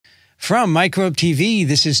From Microbe TV,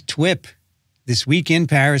 this is TWiP, This Week in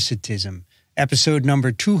Parasitism, episode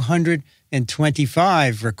number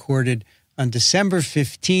 225, recorded on December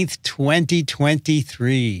 15th,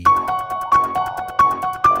 2023.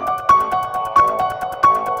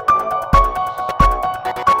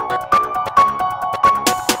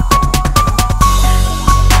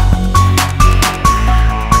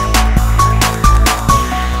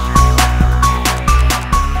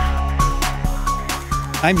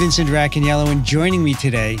 I'm Vincent Racaniello, and joining me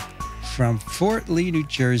today from Fort Lee, New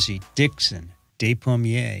Jersey, Dixon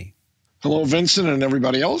Despommier. Hello, Vincent and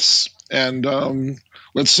everybody else. And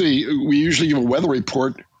let's see, we usually give a weather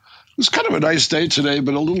report. It was kind of a nice day today,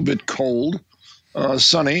 but a little bit cold,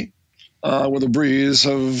 sunny, with a breeze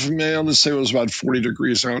of, let's say it was about 40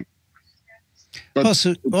 degrees out. But,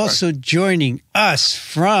 also joining us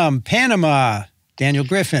from Panama, Daniel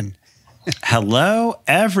Griffin. Hello,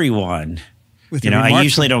 everyone. I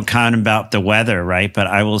usually don't comment about the weather, right? But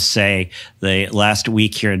I will say the last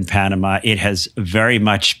week here in Panama, it has very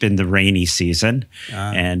much been the rainy season,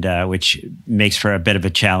 and which makes for a bit of a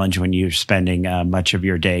challenge when you're spending much of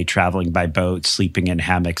your day traveling by boat, sleeping in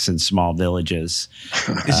hammocks in small villages.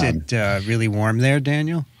 Is it really warm there,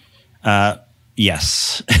 Daniel?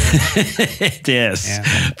 Yes, it is.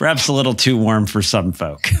 Yeah. Perhaps a little too warm for some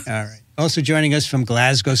folk. All right. Also joining us from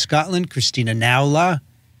Glasgow, Scotland, Christina Naula.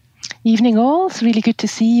 Evening all, it's really good to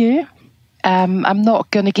see you. I'm not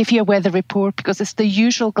going to give you a weather report because it's the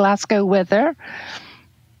usual Glasgow weather.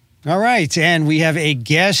 All right, and we have a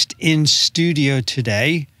guest in studio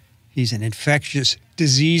today. He's an infectious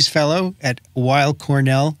disease fellow at Weill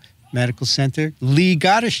Cornell Medical Center, Lee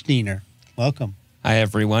Gottesdiener. Welcome. Hi,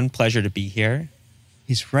 everyone. Pleasure to be here.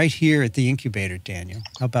 He's right here at the incubator, Daniel.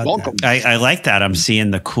 How about that? I like that. I'm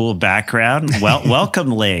seeing the cool background. Well,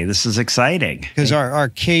 welcome, Lee. This is exciting. Because our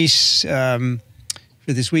case for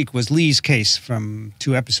this week was Lee's case from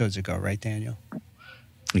 2 episodes ago, right, Daniel?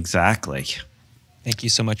 Exactly. Thank you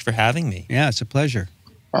so much for having me. Yeah, it's a pleasure.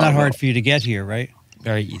 Not hard for you to get here, right?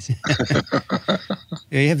 Very easy.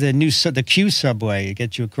 You have the Q subway to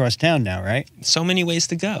get you across town now, right? So many ways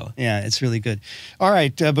to go. Yeah, it's really good. All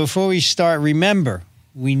right, before we start, remember,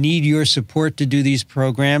 we need your support to do these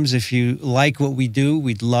programs. If you like what we do,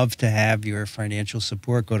 we'd love to have your financial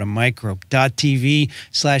support. Go to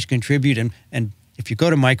microbe.tv/contribute. And if you go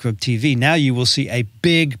to Microbe TV, now you will see a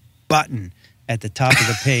big button at the top of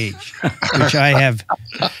the page, which I have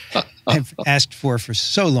asked for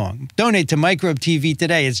so long. Donate to Microbe TV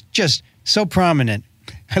today. It's just so prominent.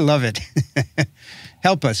 I love it.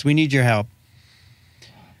 Help us. We need your help.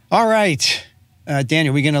 All right.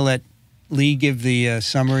 Daniel, we're going to let Lee give the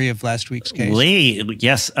summary of last week's case. Lee,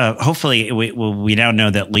 yes. Hopefully, we now know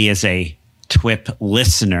that Lee is a TWiP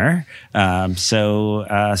listener. So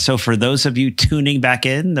for those of you tuning back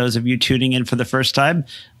in, those of you tuning in for the first time,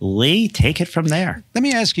 Lee, take it from there. Let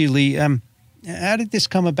me ask you, Lee, how did this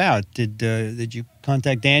come about? Did you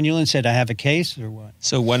contact Daniel and said, I have a case, or what?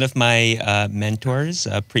 So one of my mentors,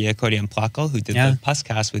 Priya Kodian-Plakal, who did the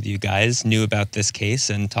Puscast with you guys, knew about this case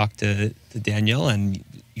and talked to Daniel, and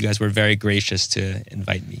you guys were very gracious to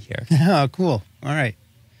invite me here. Oh, cool. All right.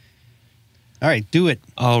 Do it.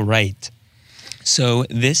 All right. So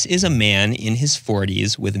this is a man in his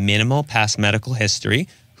 40s with minimal past medical history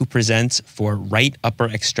who presents for right upper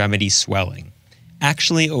extremity swelling.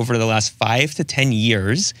 Actually, over the last 5 to 10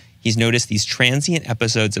 years, he's noticed these transient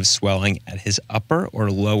episodes of swelling at his upper or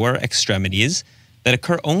lower extremities that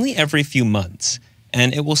occur only every few months.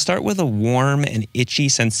 And it will start with a warm and itchy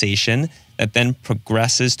sensation that then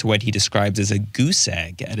progresses to what he describes as a goose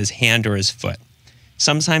egg at his hand or his foot.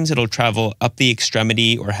 Sometimes it'll travel up the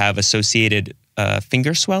extremity or have associated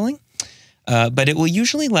finger swelling, but it will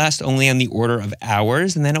usually last only on the order of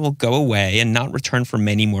hours, and then it will go away and not return for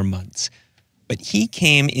many more months. But he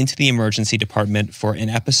came into the emergency department for an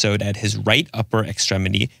episode at his right upper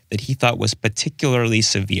extremity that he thought was particularly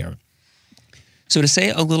severe. So to say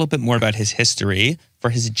a little bit more about his history, for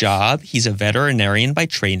his job, he's a veterinarian by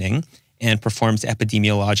training and performs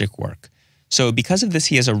epidemiologic work. So because of this,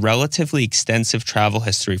 he has a relatively extensive travel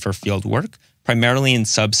history for field work, primarily in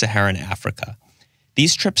sub-Saharan Africa.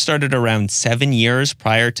 These trips started around 7 years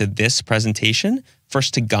prior to this presentation,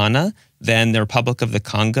 first to Ghana, then the Republic of the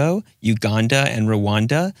Congo, Uganda, and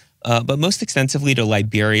Rwanda, but most extensively to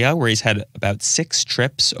Liberia, where he's had about 6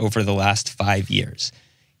 trips over the last 5 years.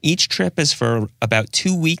 Each trip is for about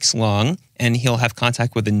 2 weeks long, and he'll have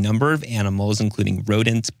contact with a number of animals, including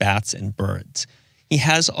rodents, bats, and birds. He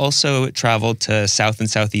has also traveled to South and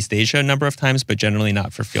Southeast Asia a number of times, but generally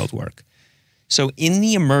not for field work. So in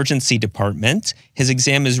the emergency department, his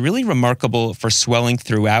exam is really remarkable for swelling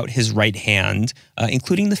throughout his right hand,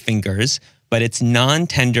 including the fingers, but it's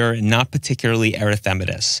non-tender and not particularly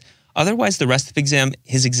erythematous. Otherwise, the rest of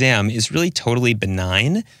his exam is really totally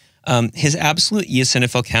benign. His absolute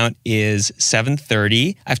eosinophil count is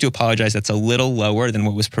 730. I have to apologize, that's a little lower than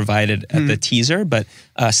what was provided at the teaser, but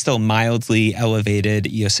still mildly elevated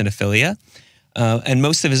eosinophilia. And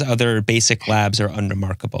most of his other basic labs are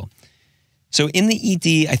unremarkable. So in the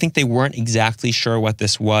ED, I think they weren't exactly sure what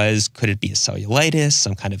this was. Could it be a cellulitis,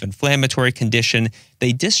 some kind of inflammatory condition?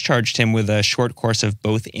 They discharged him with a short course of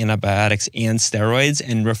both antibiotics and steroids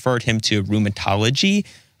and referred him to rheumatology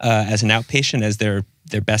as an outpatient as their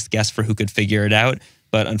best guess for who could figure it out.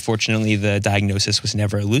 But unfortunately, the diagnosis was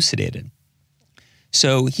never elucidated.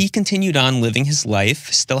 So he continued on living his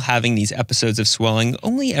life, still having these episodes of swelling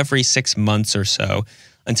only every 6 months or so,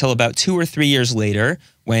 until about 2 or 3 years later,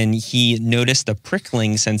 when he noticed a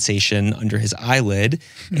prickling sensation under his eyelid,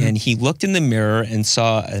 and he looked in the mirror and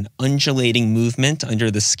saw an undulating movement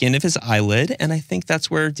under the skin of his eyelid, and I think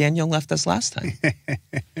that's where Daniel left us last time.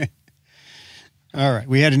 All right.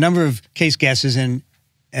 We had a number of case guesses, and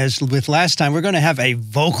as with last time, we're going to have a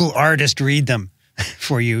vocal artist read them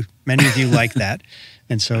for you. Many of you like that.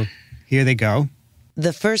 And so here they go.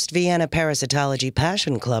 The First Vienna Parasitology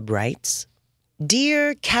Passion Club writes,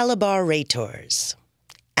 Dear Calibarators,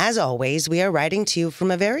 as always, we are writing to you from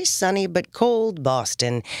a very sunny but cold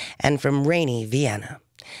Boston and from rainy Vienna.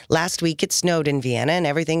 Last week it snowed in Vienna and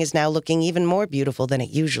everything is now looking even more beautiful than it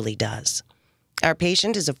usually does. Our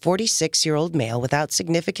patient is a 46-year-old male without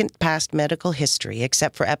significant past medical history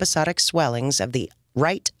except for episodic swellings of the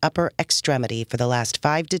right upper extremity for the last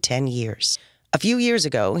 5 to 10 years. A few years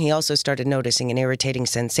ago, he also started noticing an irritating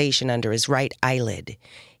sensation under his right eyelid.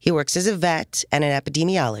 He works as a vet and an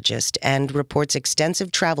epidemiologist and reports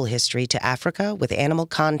extensive travel history to Africa with animal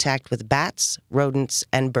contact with bats, rodents,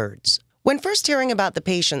 and birds. When first hearing about the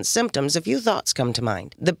patient's symptoms, a few thoughts come to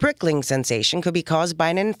mind. The prickling sensation could be caused by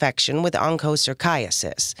an infection with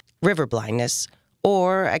onchocerciasis, river blindness,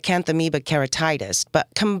 or acanthamoeba keratitis, but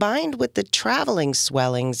combined with the traveling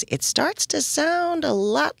swellings, it starts to sound a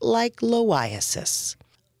lot like loiasis.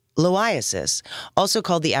 Loiasis, also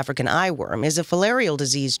called the African eyeworm, is a filarial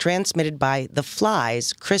disease transmitted by the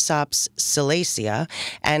flies Chrysops silacea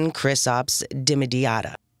and Chrysops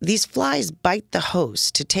dimidiata. These flies bite the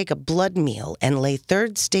host to take a blood meal and lay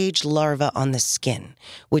third-stage larvae on the skin,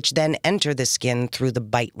 which then enter the skin through the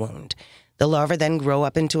bite wound. The larvae then grow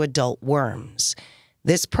up into adult worms.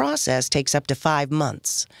 This process takes up to 5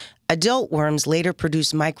 months. Adult worms later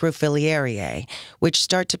produce microfiliariae, which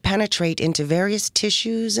start to penetrate into various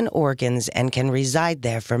tissues and organs and can reside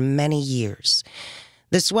there for many years.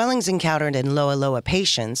 The swellings encountered in Loa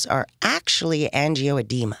patients are actually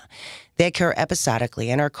angioedema. They occur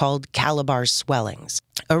episodically and are called Calibar swellings.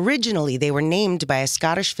 Originally, they were named by a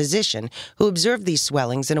Scottish physician who observed these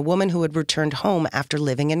swellings in a woman who had returned home after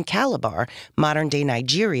living in Calabar, modern-day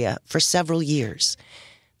Nigeria, for several years.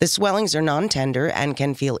 The swellings are non-tender and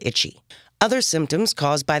can feel itchy. Other symptoms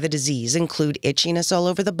caused by the disease include itchiness all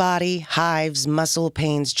over the body, hives, muscle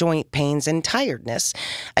pains, joint pains, and tiredness.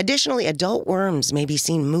 Additionally, adult worms may be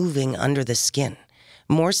seen moving under the skin.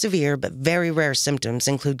 More severe but very rare symptoms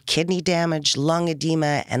include kidney damage, lung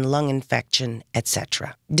edema, and lung infection,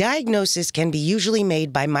 etc. Diagnosis can be usually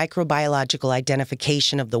made by microbiological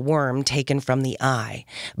identification of the worm taken from the eye,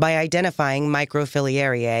 by identifying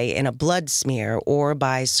microfiliariae in a blood smear, or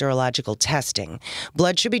by serological testing.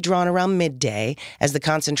 Blood should be drawn around midday, as the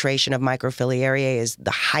concentration of microfiliariae is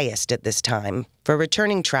the highest at this time. For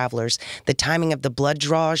returning travelers, the timing of the blood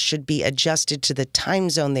draws should be adjusted to the time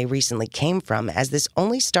zone they recently came from, as this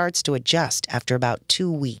only starts to adjust after about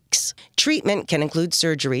 2 weeks. Treatment can include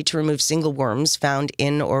surgery to remove single worms found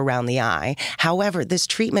in or around the eye. However, this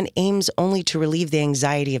treatment aims only to relieve the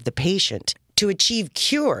anxiety of the patient. To achieve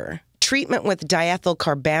cure, treatment with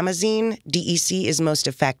diethylcarbamazine, DEC, is most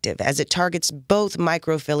effective, as it targets both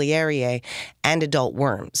microfiliariae and adult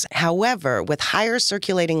worms. However, with higher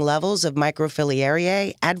circulating levels of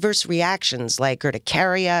microfiliariae, adverse reactions like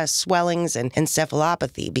urticaria, swellings, and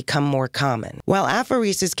encephalopathy become more common. While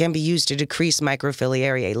apheresis can be used to decrease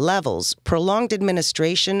microfiliariae levels, prolonged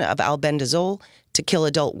administration of albendazole to kill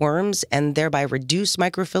adult worms and thereby reduce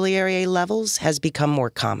microfiliariae levels has become more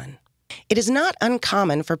common. It is not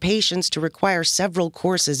uncommon for patients to require several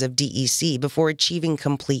courses of DEC before achieving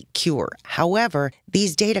complete cure. However,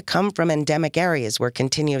 these data come from endemic areas where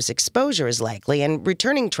continuous exposure is likely, and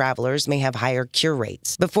returning travelers may have higher cure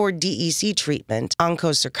rates. Before DEC treatment,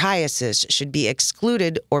 onchocerciasis should be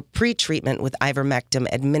excluded or pre-treatment with ivermectin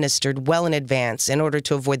administered well in advance in order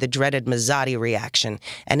to avoid the dreaded Mazzotti reaction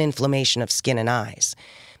and inflammation of skin and eyes.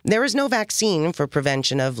 There is no vaccine for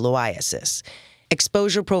prevention of loiasis.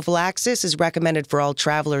 Exposure prophylaxis is recommended for all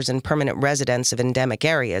travelers and permanent residents of endemic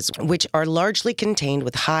areas, which are largely contained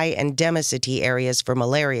with high endemicity areas for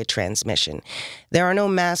malaria transmission. There are no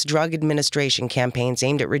mass drug administration campaigns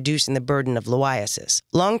aimed at reducing the burden of loiasis.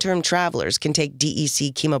 Long-term travelers can take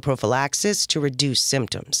DEC chemoprophylaxis to reduce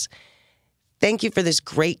symptoms. Thank you for this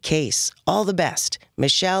great case. All the best.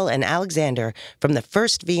 Michelle and Alexander from the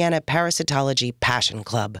First Vienna Parasitology Passion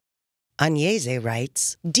Club. Agnese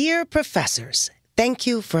writes, Dear Professors, thank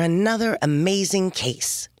you for another amazing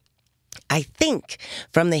case. I think,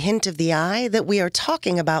 from the hint of the eye, that we are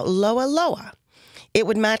talking about Loa Loa. It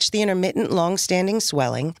would match the intermittent long-standing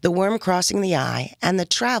swelling, the worm crossing the eye, and the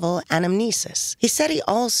travel anamnesis. He said he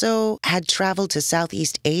also had traveled to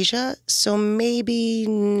Southeast Asia, so maybe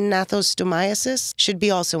gnathostomiasis should be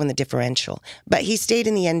also in the differential. But he stayed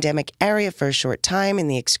in the endemic area for a short time, and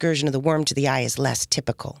the excursion of the worm to the eye is less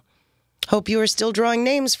typical. Hope you are still drawing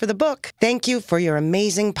names for the book. Thank you for your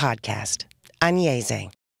amazing podcast. Agnese.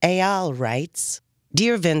 Eyal writes,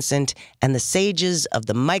 Dear Vincent and the sages of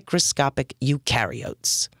the microscopic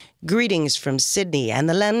eukaryotes. Greetings from Sydney and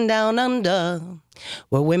the land down under,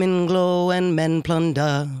 where women glow and men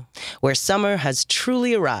plunder, where summer has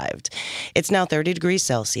truly arrived. It's now 30 degrees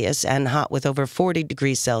Celsius and hot with over 40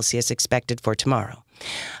 degrees Celsius expected for tomorrow.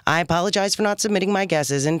 I apologize for not submitting my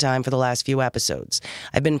guesses in time for the last few episodes.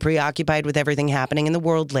 I've been preoccupied with everything happening in the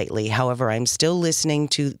world lately. However, I'm still listening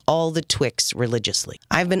to all the TWiCs religiously.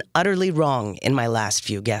 I've been utterly wrong in my last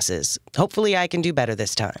few guesses. Hopefully I can do better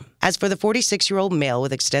this time. As for the 46-year-old male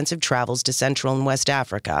with extensive travels to Central and West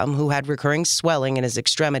Africa, who had recurring swelling in his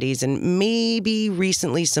extremities and maybe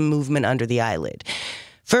recently some movement under the eyelid.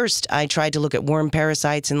 First, I tried to look at worm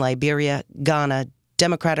parasites in Liberia, Ghana,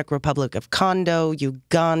 Democratic Republic of Congo,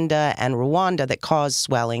 Uganda, and Rwanda that cause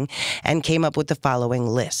swelling, and came up with the following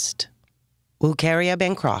list. Wucheria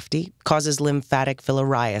bancrofti causes lymphatic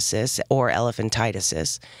filariasis or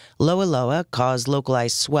elephantiasis. Loa loa causes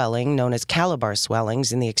localized swelling known as calabar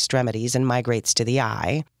swellings in the extremities and migrates to the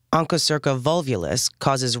eye. Onchocerca volvulus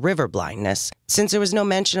causes river blindness. Since there was no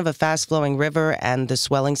mention of a fast-flowing river and the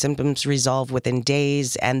swelling symptoms resolve within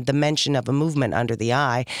days and the mention of a movement under the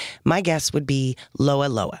eye, my guess would be Loa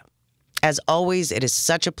Loa. As always, it is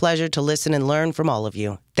such a pleasure to listen and learn from all of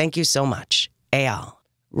you. Thank you so much. Eyal.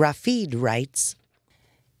 Rafid writes,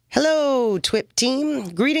 Hello, TWiP team.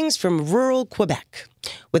 Greetings from rural Quebec.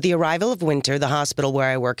 With the arrival of winter, the hospital where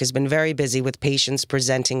I work has been very busy with patients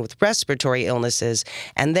presenting with respiratory illnesses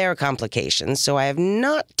and their complications, so I have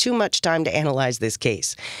not too much time to analyze this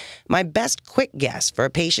case. My best quick guess for a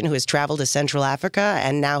patient who has traveled to Central Africa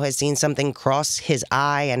and now has seen something cross his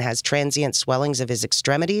eye and has transient swellings of his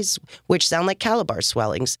extremities, which sound like calabar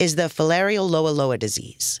swellings, is the filarial Loa Loa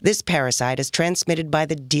disease. This parasite is transmitted by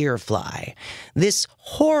the deer fly. This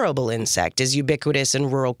horrible insect is ubiquitous in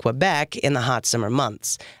rural Quebec in the hot summer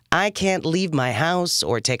months. I can't leave my house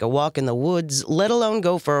or take a walk in the woods, let alone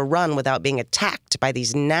go for a run without being attacked by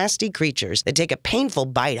these nasty creatures that take a painful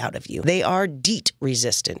bite out of you. They are DEET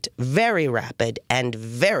resistant, very rapid, and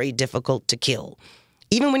very difficult to kill.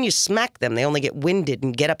 Even when you smack them, they only get winded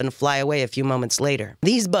and get up and fly away a few moments later.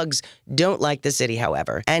 These bugs don't like the city,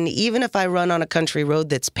 however, and even if I run on a country road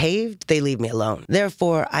that's paved, they leave me alone.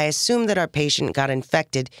 Therefore, I assume that our patient got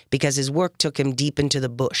infected because his work took him deep into the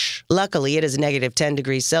bush. Luckily, it is negative 10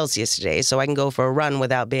 degrees Celsius today, so I can go for a run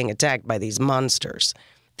without being attacked by these monsters.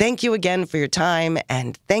 Thank you again for your time,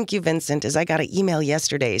 and thank you, Vincent, as I got an email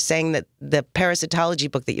yesterday saying that the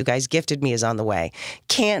parasitology book that you guys gifted me is on the way.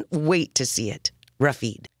 Can't wait to see it.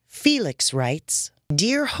 Rafid. Felix writes,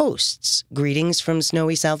 Dear hosts, greetings from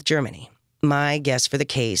snowy South Germany. My guess for the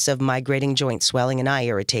case of migrating joint swelling and eye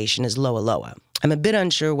irritation is Loa Loa. I'm a bit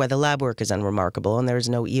unsure why the lab work is unremarkable and there is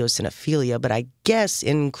no eosinophilia, but I guess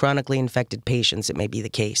in chronically infected patients it may be the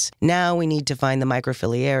case. Now we need to find the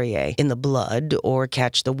microfiliariae in the blood or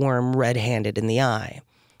catch the worm red-handed in the eye.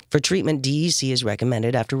 For treatment, DEC is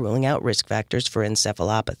recommended after ruling out risk factors for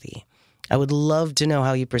encephalopathy. I would love to know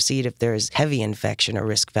how you proceed if there is heavy infection or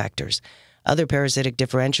risk factors. Other parasitic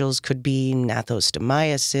differentials could be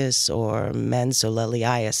gnathostomiasis or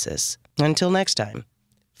mensoleliasis. Until next time,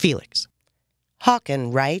 Felix.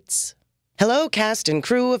 Hawken writes, Hello, cast and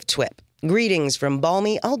crew of TWiP. Greetings from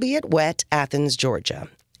balmy, albeit wet, Athens, Georgia.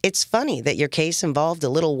 It's funny that your case involved a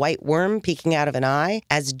little white worm peeking out of an eye,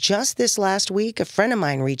 as just this last week, a friend of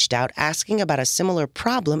mine reached out asking about a similar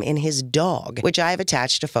problem in his dog, which I have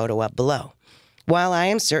attached a photo up below. While I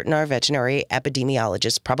am certain our veterinary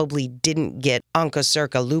epidemiologist probably didn't get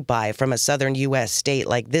Onchocerca lupi from a southern U.S. state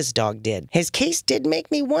like this dog did, his case did make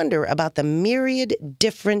me wonder about the myriad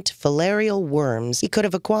different filarial worms he could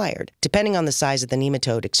have acquired. Depending on the size of the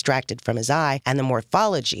nematode extracted from his eye and the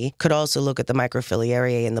morphology, could also look at the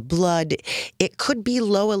microfilariae in the blood, it could be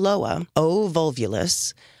Loa loa, O.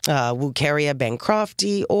 volvulus, Wucheria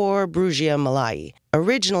bancrofti, or Brugia malai.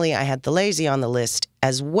 Originally, I had Thalazzi on the list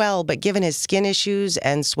as well, but given his skin issues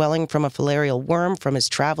and swelling from a filarial worm from his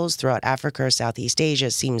travels throughout Africa or Southeast Asia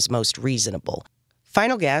seems most reasonable.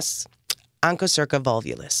 Final guess, Onchocerca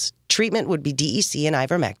volvulus. Treatment would be DEC and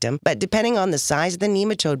ivermectin, but depending on the size of the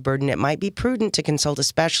nematode burden, it might be prudent to consult a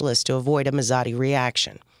specialist to avoid a Mazzotti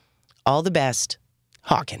reaction. All the best,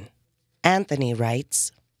 Hawken. Anthony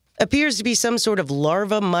writes, appears to be some sort of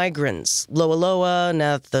larva migrans. Loa loa,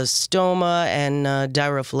 gnathostoma, and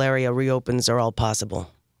Dirofilaria reopens are all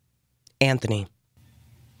possible. Anthony.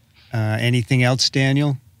 Anything else,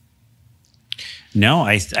 Daniel? No,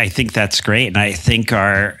 I think that's great. And I think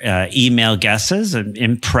our email guesses, I'm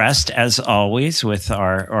impressed as always with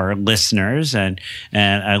our listeners. And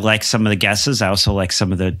I like some of the guesses. I also like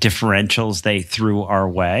some of the differentials they threw our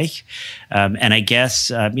way. And I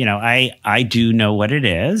guess, I do know what it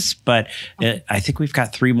is, but I think we've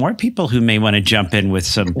got 3 more people who may want to jump in with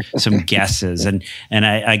some guesses. And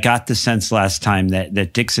I got the sense last time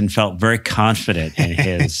that Dixon felt very confident in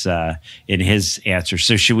his answer.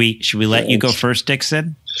 So should we let you go first,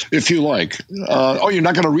 Dixon? If you like. You're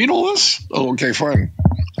not going to read all this? Oh, okay, fine.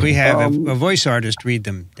 We have a voice artist read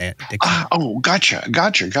them, Dixon. Gotcha.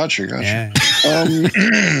 Yeah.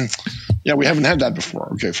 Yeah, we haven't had that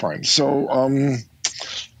before. Okay, fine. So,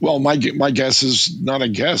 my guess is not a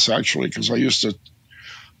guess, actually, because I used to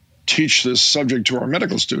teach this subject to our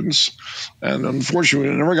medical students, and unfortunately,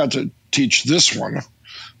 I never got to teach this one.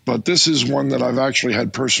 But this is one that I've actually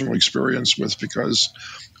had personal experience with, because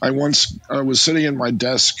I once was sitting at my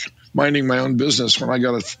desk minding my own business when I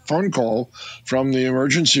got a phone call from the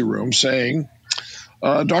emergency room saying,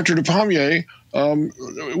 Dr. Dupamier,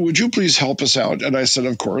 would you please help us out? And I said,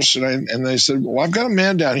 of course. And they said, well, I've got a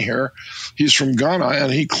man down here. He's from Ghana,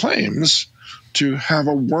 and he claims to have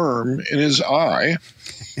a worm in his eye.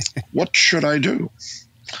 What should I do?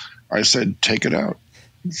 I said, take it out.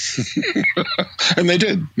 And they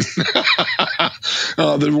did.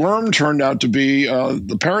 The worm turned out to be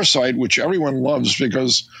the parasite, which everyone loves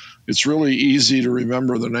because it's really easy to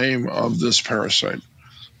remember the name of this parasite.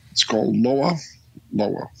 It's called Loa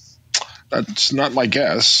loa. That's not my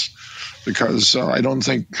guess, because I don't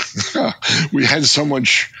think we had so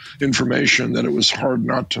much information that it was hard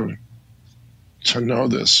not to know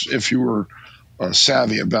this if you were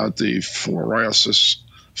savvy about the filariasis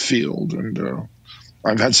field. And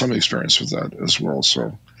I've had some experience with that as well.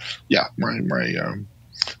 So, yeah,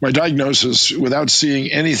 my diagnosis, without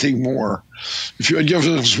seeing anything more, if you had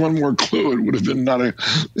given us one more clue, it would have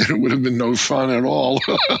been no fun at all.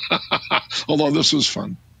 Although this was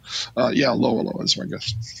fun. Loa loa is my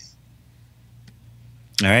guess.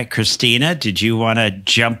 All right, Christina, did you want to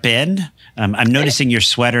jump in? I'm noticing your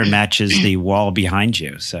sweater matches the wall behind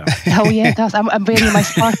you. So. Oh yeah, it does. I'm wearing my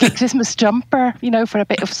sparkly Christmas jumper, for a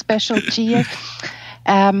bit of special cheer.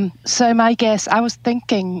 So my guess, I was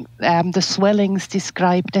thinking the swellings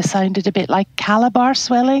described, they sounded a bit like Calabar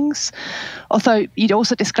swellings, although you'd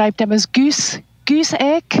also described them as goose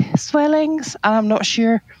egg swellings. And I'm not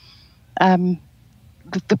sure.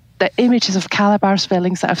 The images of Calabar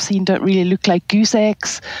swellings that I've seen don't really look like goose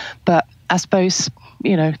eggs, but I suppose,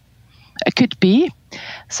 it could be.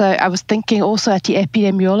 So I was thinking also at the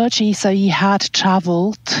epidemiology, so you had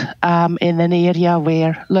travelled in an area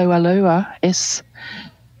where Loa loa is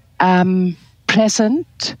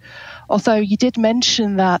present, although you did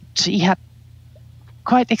mention that he had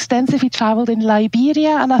quite extensively travelled in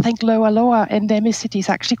Liberia, and I think Loa loa endemicity is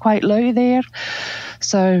actually quite low there.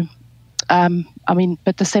 So,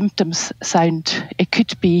 but the symptoms sound, it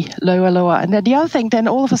could be Loa loa. And then the other thing, then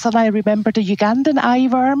all of a sudden I remember the Ugandan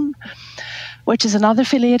eyeworm, which is another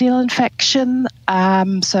filarial infection.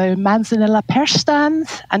 So Manzanella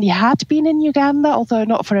perstans, and he had been in Uganda, although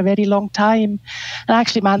not for a very long time. And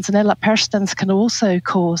actually Manzanella perstans can also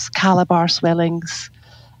cause Calabar swellings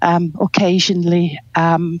occasionally.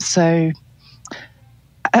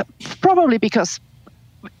 Probably because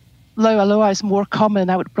Loa loa is more common,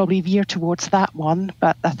 I would probably veer towards that one,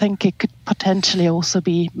 but I think it could potentially also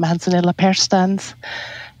be Manzanella perstans.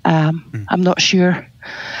 I'm not sure.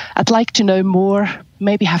 I'd like to know more,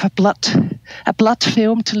 maybe have a blood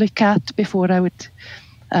film to look at before I would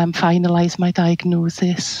finalize my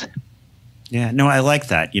diagnosis. Yeah, no, I like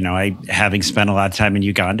that. Having spent a lot of time in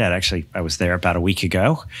Uganda, I was there about a week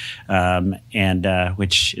ago, and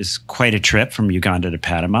which is quite a trip from Uganda to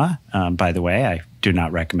Panama. By the way, I do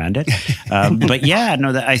not recommend it. But yeah, no,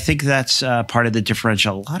 I think that's part of the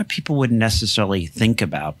differential. A lot of people wouldn't necessarily think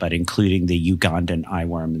about, but including the Ugandan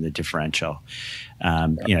eyeworm in the differential. I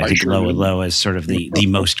think Loa is sort of the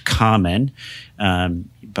most common.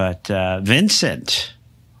 But Vincent.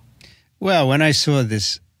 Well, when I saw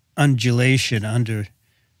this undulation under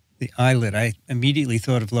the eyelid, I immediately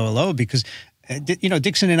thought of Loa because,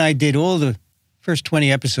 Dixon and I did all the first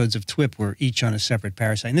 20 episodes of TWiP were each on a separate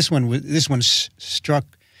parasite. And this one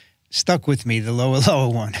stuck with me, the Loa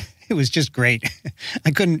one. It was just great.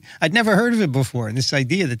 I'd never heard of it before. And this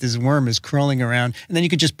idea that this worm is crawling around and then you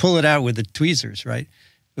could just pull it out with the tweezers, right?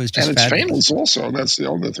 It was just fabulous. And it's painless also. That's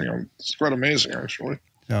the other thing. It's quite amazing, actually.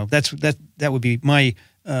 So that would be my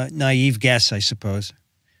naive guess, I suppose.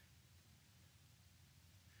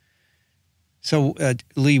 So,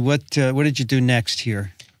 Lee, what did you do next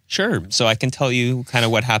here? Sure. So I can tell you kind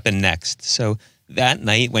of what happened next. So that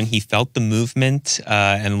night when he felt the movement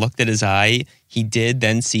and looked at his eye, he did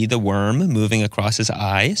then see the worm moving across his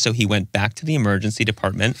eye. So he went back to the emergency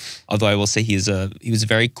department. Although I will say he was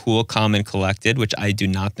very cool, calm, and collected, which I do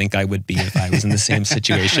not think I would be if I was in the same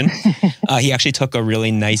situation. He actually took a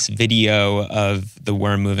really nice video of the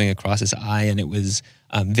worm moving across his eye, and it was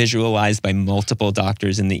visualized by multiple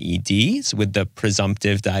doctors in the EDs with the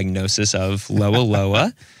presumptive diagnosis of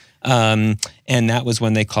Loa. And that was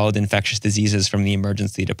when they called infectious diseases from the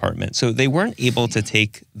emergency department. So they weren't able to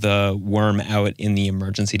take the worm out in the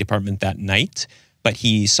emergency department that night, but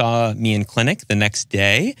he saw me in clinic the next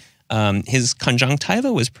day. His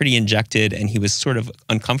conjunctiva was pretty injected and he was sort of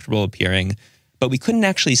uncomfortable appearing, but we couldn't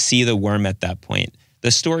actually see the worm at that point. The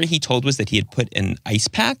story he told was that he had put an ice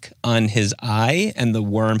pack on his eye and the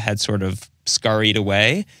worm had sort of scurried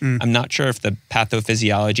away. I'm not sure if the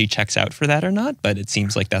pathophysiology checks out for that or not, but it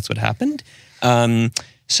seems like that's what happened.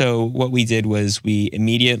 So what we did was we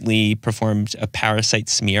immediately performed a parasite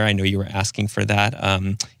smear. I know you were asking for that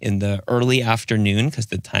in the early afternoon because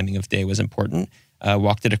the timing of day was important.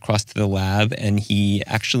 Walked it across to the lab, and he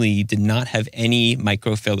actually did not have any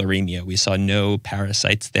microfilariemia. We saw no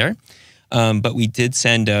parasites there. But we did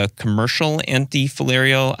send a commercial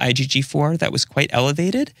antifilarial IgG4 that was quite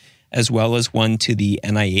elevated, as well as one to the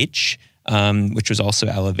NIH, which was also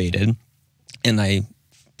elevated. And I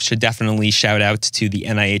should definitely shout out to the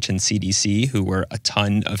NIH and CDC, who were a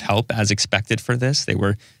ton of help as expected for this. They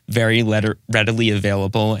were very readily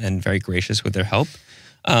available and very gracious with their help.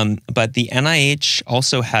 But the NIH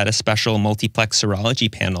also had a special multiplex serology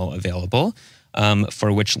panel available,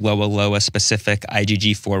 for which Loa specific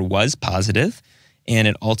IgG4 was positive. And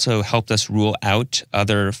it also helped us rule out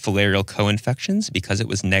other filarial co-infections because it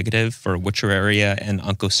was negative for Wuchereria and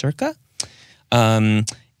Onchocerca.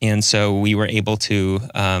 And so we were able to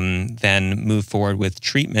then move forward with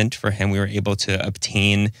treatment for him. We were able to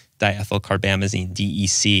obtain diethylcarbamazine,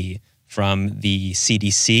 DEC, from the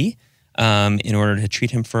CDC in order to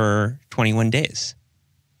treat him for 21 days.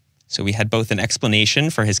 So we had both an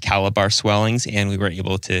explanation for his calabar swellings and we were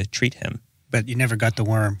able to treat him. But you never got the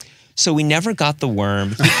worm. So we never got the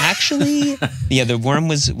worm. He actually, the worm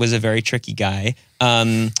was a very tricky guy.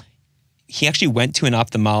 He actually went to an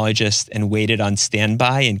ophthalmologist and waited on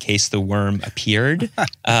standby in case the worm appeared.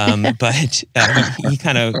 But he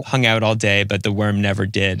kind of hung out all day, but the worm never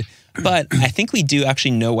did. But I think we do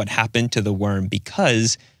actually know what happened to the worm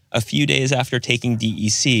because a few days after taking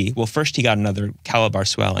DEC, well, first he got another calabar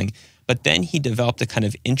swelling, but then he developed a kind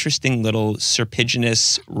of interesting little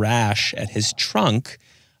serpiginous rash at his trunk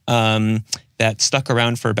that stuck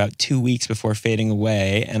around for about 2 weeks before fading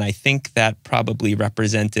away. And I think that probably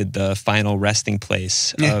represented the final resting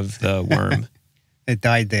place of the worm. It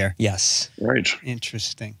died there. Yes. Right.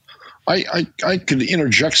 Interesting. I could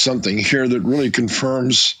interject something here that really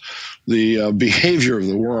confirms the behavior of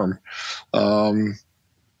the worm.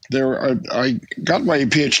 I got my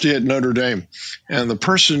PhD at Notre Dame, and the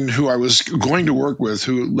person who I was going to work with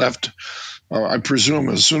who left, I presume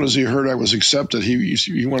as soon as he heard I was accepted,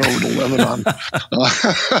 he went over to Lebanon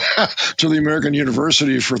to the American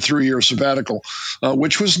University for a 3-year sabbatical,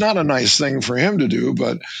 which was not a nice thing for him to do,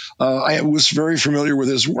 but I was very familiar with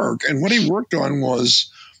his work. And what he worked on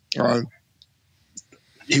was I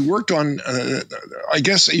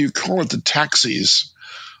guess you call it the taxis.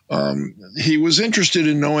 He was interested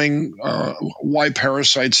in knowing why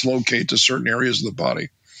parasites locate to certain areas of the body.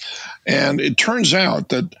 And it turns out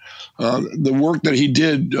that the work that he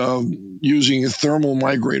did using a thermal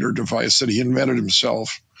migrator device that he invented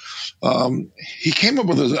himself, he came up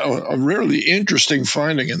with a really interesting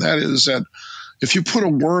finding, and that is that if you put a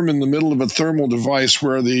worm in the middle of a thermal device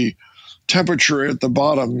where the temperature at the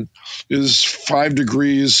bottom is 5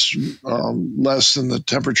 degrees less than the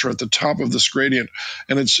temperature at the top of this gradient,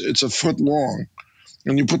 and it's a foot long,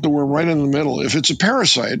 and you put the worm right in the middle, if it's a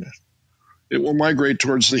parasite, it will migrate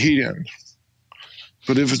towards the heat end.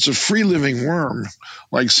 But if it's a free-living worm,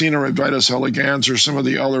 like Caenorhabditis elegans or some of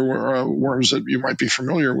the other worms that you might be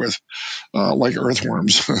familiar with, like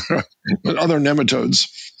earthworms, but other nematodes,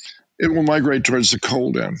 it will migrate towards the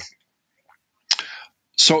cold end.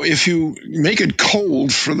 So if you make it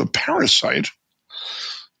cold for the parasite,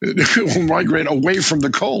 it will migrate away from the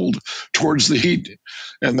cold towards the heat.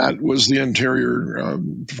 And that was the interior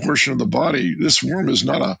portion of the body. This worm is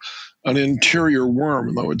not an interior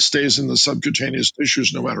worm, though it stays in the subcutaneous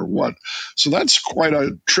tissues no matter what. So that's quite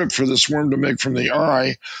a trip for this worm to make from the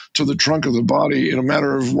eye to the trunk of the body in a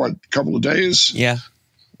matter of, what, a couple of days? Yeah.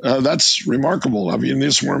 That's remarkable. I mean,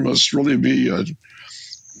 this worm must really be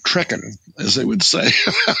trekking, as they would say.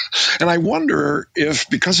 And I wonder if,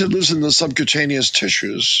 because it lives in the subcutaneous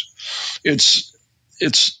tissues,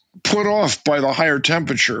 it's put off by the higher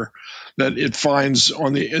temperature that it finds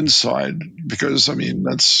on the inside, because, I mean,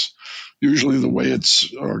 that's usually the way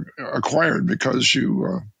it's acquired, because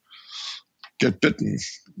you get bitten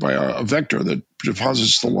by a vector that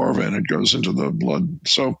deposits the larva and it goes into the blood.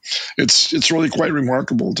 So it's really quite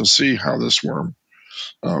remarkable to see how this worm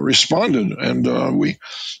responded. And we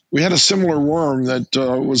had a similar worm that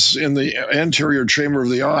was in the anterior chamber of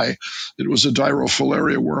the eye. It was a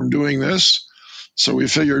Dirofilaria worm doing this. So we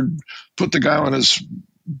figured, put the guy on his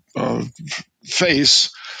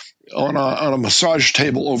face on a massage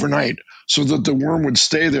table overnight so that the worm would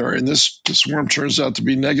stay there. And this worm turns out to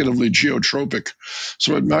be negatively geotropic.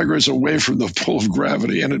 So it migrates away from the pull of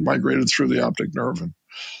gravity, and it migrated through the optic nerve and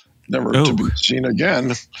never to be seen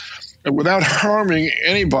again, without harming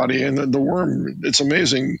anybody. And the worm, it's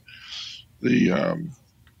amazing the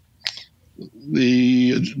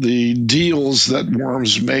deals that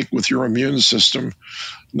worms make with your immune system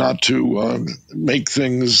not to make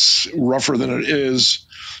things rougher than it is,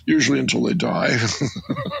 usually until they die.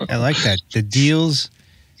 I like that. The deals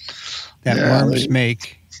that worms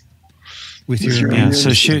make with your immune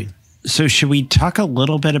system. So should we talk a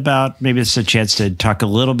little bit about, maybe it's a chance to talk a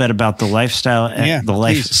little bit about the lifestyle,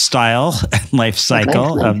 life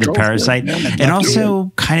cycle of the parasite, and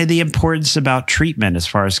also kind of the importance about treatment as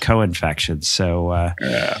far as co-infections. So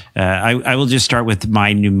I will just start with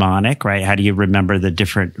my mnemonic, right? How do you remember the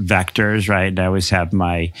different vectors, right? And I always have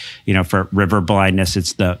my, for river blindness,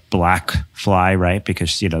 it's the black fly, right?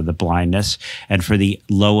 Because, the blindness. And for the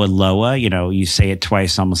loa, you say it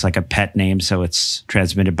twice, almost like a pet name. So it's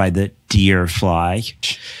transmitted by the deer fly.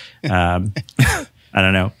 I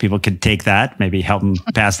don't know. People could take that, maybe help them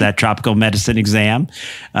pass that tropical medicine exam.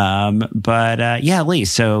 Lee,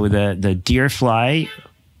 so the deer fly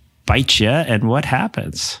bites you, and what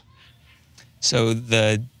happens? So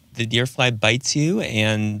the deer fly bites you,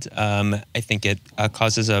 and I think it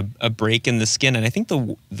causes a break in the skin, and I think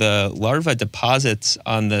the larva deposits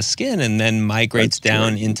on the skin and then migrates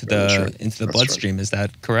down into the bloodstream. Right. Is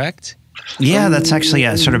that correct? Yeah, that's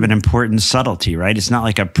actually sort of an important subtlety, right? It's not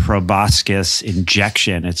like a proboscis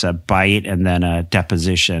injection. It's a bite and then a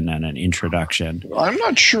deposition and an introduction. I'm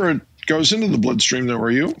not sure it goes into the bloodstream, though,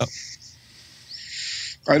 are you? Oh.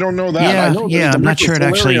 I don't know that. I'm not sure it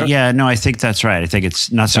actually. Yeah, no, I think that's right. I think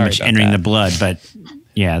it's not so much entering the blood, but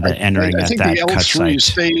entering I think that the cut L3 site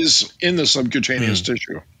stays in the subcutaneous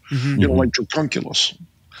tissue, like trocunculus.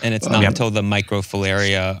 And it's not until the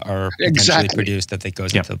microfilaria are potentially produced that it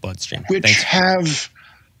goes into the bloodstream. Which have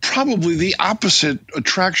probably the opposite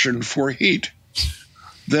attraction for heat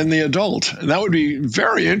than the adult. And that would be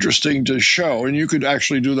very interesting to show. And you could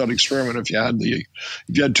actually do that experiment if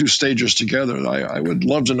you had two stages together. I would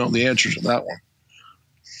love to know the answer to that one.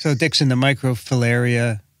 So, Dixon, the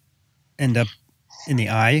microfilaria end up in the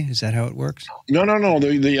eye? Is that how it works? No.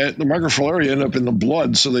 The microfilaria end up in the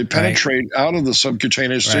blood, so they penetrate out of the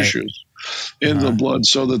subcutaneous tissues into the blood,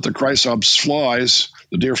 so that the chrysops flies,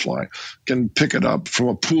 the deer fly, can pick it up from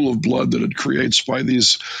a pool of blood that it creates by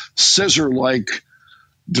these scissor-like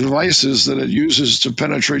devices that it uses to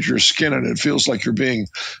penetrate your skin, and it feels like you're being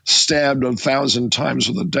stabbed 1,000 times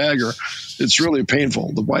with a dagger. It's really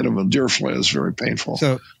painful. The bite of a deer fly is very painful.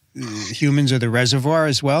 So humans are the reservoir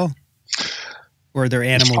as well? or are there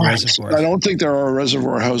animal reservoirs? I don't think there are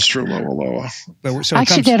reservoir hosts for Loa Loa.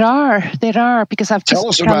 Actually, there are, because I've Tell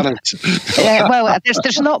us about it. Well,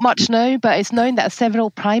 there's not much known, but it's known that several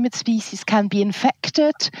primate species can be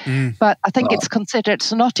infected. But I think it's considered,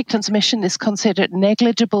 zoonotic transmission is considered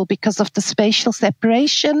negligible because of the spatial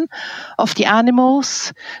separation of the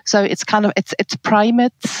animals. So it's kind of, it's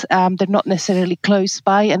primates. They're not necessarily close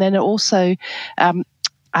by. And then also,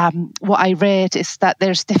 what I read is that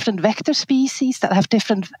there's different vector species that have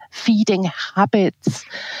different feeding habits.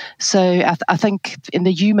 So I think in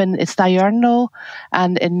the human it's diurnal,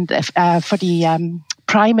 and for the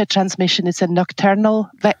primate transmission it's a nocturnal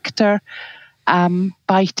vector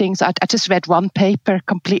biting. So I just read one paper,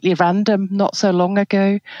 completely random, not so long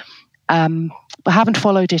ago. I haven't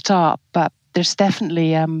followed it up, but there's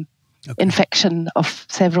definitely infection of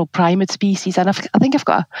several primate species, and I think I've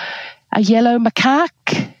got a yellow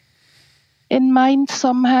macaque in mind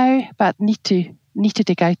somehow, but need to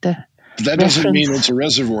dig out the That doesn't mean it's a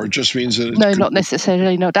reservoir. It just means that no, not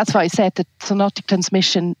necessarily. No, that's why I said that zoonotic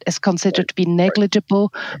transmission is considered to be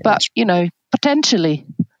negligible, but potentially.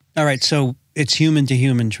 All right, so it's human to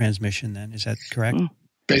human transmission then, is that correct?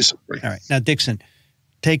 Basically. All right, now Dixon,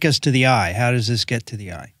 take us to the eye. How does this get to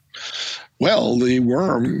the eye? Well, the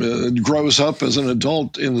worm grows up as an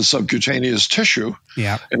adult in the subcutaneous tissue,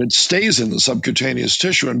 and it stays in the subcutaneous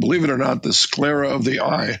tissue. And believe it or not, the sclera of the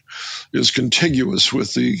eye is contiguous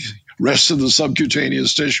with the rest of the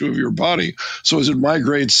subcutaneous tissue of your body. So as it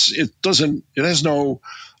migrates, it has no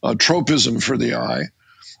tropism for the eye,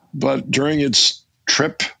 but during its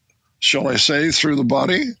trip, shall I say, through the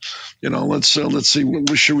body, let's see,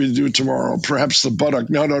 what should we do tomorrow? Perhaps the buttock.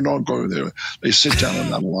 No, don't go there. They sit down on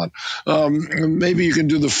that a lot. Maybe you can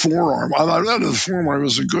do the forearm. I thought the forearm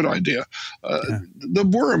was a good idea. The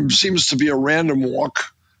worm seems to be a random walk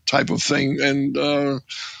type of thing, and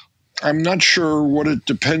I'm not sure what it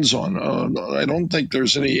depends on. I don't think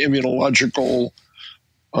there's any immunological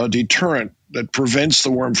deterrent that prevents the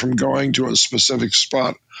worm from going to a specific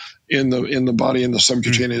spot in the body, in the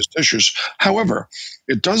subcutaneous tissues. However,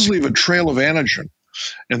 it does leave a trail of antigen,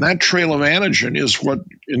 and that trail of antigen is what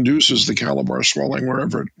induces the calabar swelling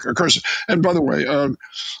wherever it occurs. And by the way,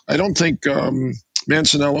 I don't think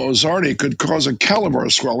Mancinella ozarti could cause a calabar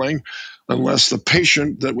swelling unless the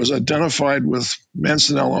patient that was identified with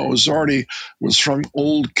Mancinella ozarti was from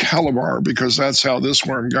Old Calabar, because that's how this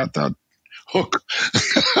worm got that hook.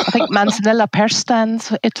 I think Mancinella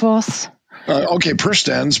perstans it was. Okay,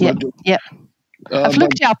 perstans. Yeah, but, yeah. I've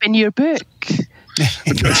looked it up in your book.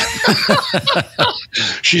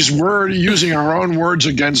 She's using her own words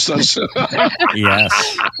against us.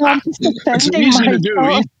 Yes. It's easy to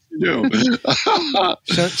do.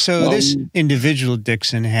 So this individual,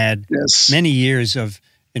 Dixon, had many years of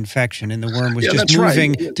infection, and the worm was just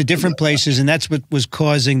moving to different places, and that's what was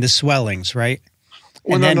causing the swellings, right?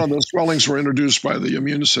 Well, no, the swellings were introduced by the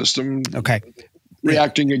immune system. Okay.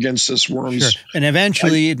 Reacting against this worm's. Sure. And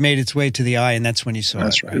eventually it made its way to the eye, and that's when you saw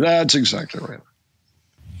it. Right? That's exactly right.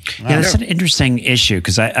 Yeah, that's an interesting issue,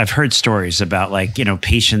 because I've heard stories about,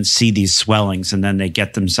 patients see these swellings and then they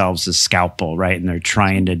get themselves a scalpel, right? And they're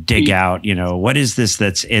trying to dig out, what is this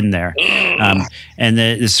that's in there? And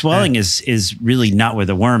the swelling is really not where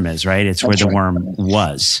the worm is, right? It's where the worm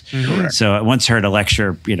was. Mm-hmm. So I once heard a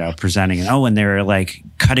lecture, presenting, and they're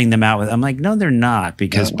cutting them out I'm like, no, they're not,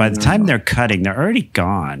 because by the time they're cutting, they're already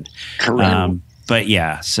gone. Correct. But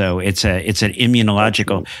yeah, so it's an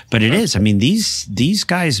immunological, but it is. I mean, these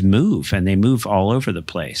guys move, and they move all over the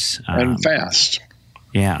place. And fast.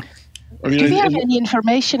 Yeah. Do we have any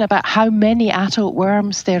information about how many adult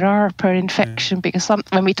worms there are per infection? Because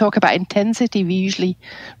when we talk about intensity, we usually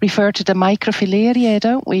refer to the microfilaria,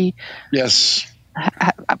 don't we? Yes.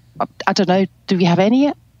 I don't know. Do we have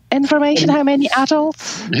any information? How many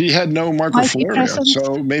adults? He had no microfilaria,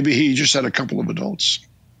 so maybe he just had a couple of adults.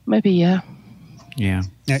 Maybe, yeah. Yeah.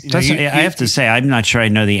 I have to say, I'm not sure I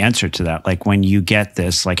know the answer to that. When you get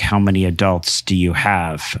this, how many adults do you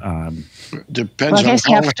have? Depends I guess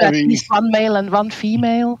on you how have heavy. at least one male and one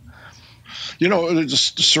female.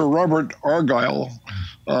 Sir Robert Argyll,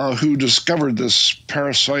 who discovered this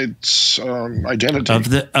parasite's identity.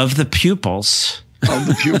 Of the pupils. Of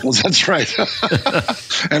the pupils, that's right.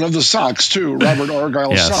 And of the socks, too. Robert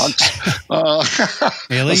Argyll socks.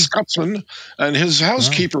 Really? A Scotsman. And his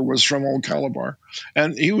housekeeper was from Old Calabar.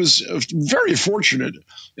 And he was very fortunate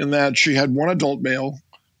in that she had one adult male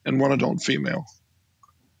and one adult female.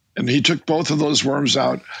 And he took both of those worms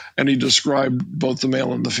out, and he described both the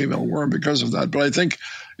male and the female worm because of that. But I think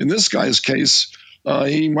in this guy's case,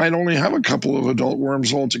 he might only have a couple of adult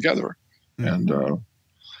worms altogether. And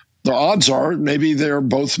the odds are maybe they're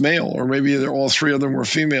both male, or maybe all three of them were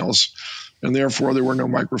females, and therefore there were no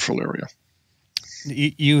microfilaria.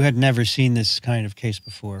 You had never seen this kind of case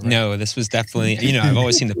before, right? No, this was definitely, I've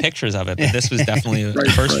always seen the pictures of it, but this was definitely a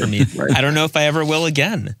first for me. Right. I don't know if I ever will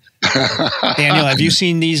again. Daniel, have you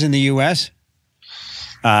seen these in the U.S.?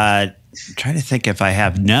 Trying to think if I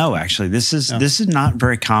have. No, actually, this is not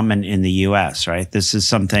very common in the U.S., right? This is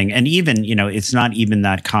something, and even, it's not even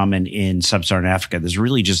that common in sub-Saharan Africa. There's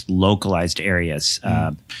really just localized areas,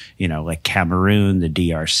 like Cameroon, the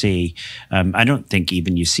DRC. I don't think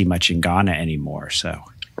even you see much in Ghana anymore, so.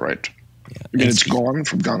 Right. Yeah. You mean it's gone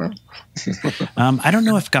from Ghana? I don't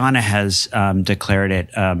know if Ghana has declared it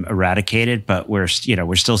eradicated, but we're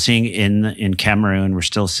still seeing it in Cameroon. We're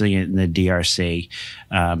still seeing it in the DRC.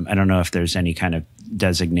 I don't know if there's any kind of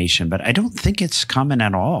designation, but I don't think it's common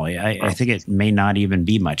at all. I think it may not even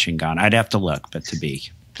be much in Ghana. I'd have to look, but to be.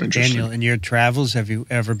 Daniel, in your travels, have you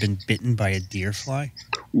ever been bitten by a deer fly?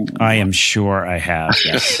 I am sure I have,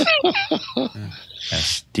 yes.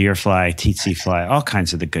 Yes, deer fly, tsetse fly, all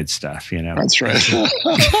kinds of the good stuff, That's right.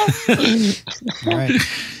 Right.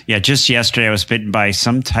 Yeah, just yesterday I was bitten by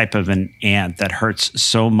some type of an ant that hurts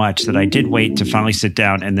so much that I did wait to finally sit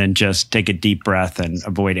down and then just take a deep breath and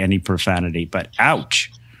avoid any profanity. But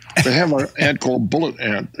ouch. They have an ant called bullet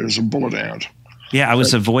ant. There's a bullet ant. Yeah, I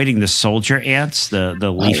was avoiding the soldier ants, the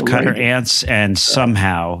leaf cutter ants, and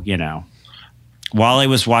somehow, while I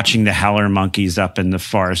was watching the howler monkeys up in the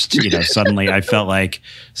forest, suddenly I felt like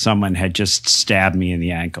someone had just stabbed me in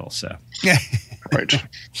the ankle. So, right.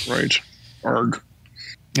 Arg.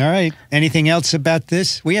 All right. Anything else about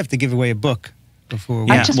this? We have to give away a book before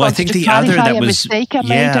we. I just wanted to clarify a mistake I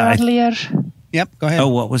made earlier. Yep, go ahead. Oh,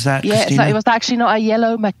 what was that, Yeah, Christina? so it was actually not a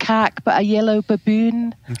yellow macaque, but a yellow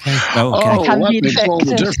baboon. Okay. Oh, okay. Oh, that makes all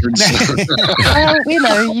the difference.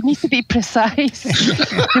 Well, you need to be precise.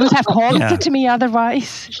 It would have haunted to me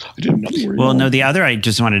otherwise. I didn't know where well, no, the other I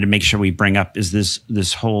just wanted to make sure we bring up is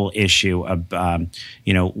this whole issue of,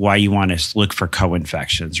 why you want to look for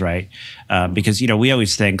co-infections, right? Because, we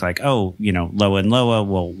always think like, loa and loa,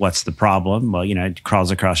 well, what's the problem? Well, it crawls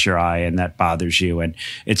across your eye and that bothers you. And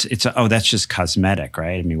it's that's just cosmetic,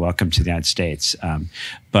 right? I mean, welcome to the United States.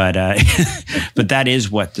 But that is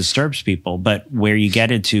what disturbs people. But where you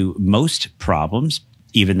get into most problems,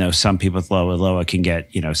 even though some people with loa can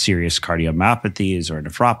get, serious cardiomyopathies or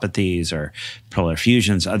nephropathies or pleural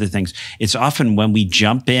effusions, other things, it's often when we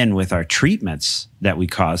jump in with our treatments that we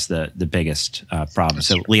cause the biggest problem.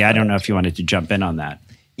 So, Lee, I don't know if you wanted to jump in on that.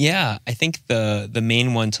 Yeah, I think the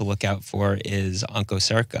main one to look out for is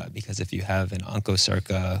onchocerca, because if you have an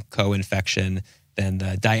onchocerca co-infection, then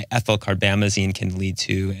the diethylcarbamazine can lead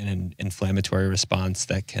to an inflammatory response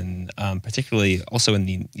that can, particularly also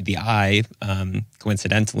in the eye,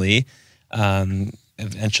 coincidentally,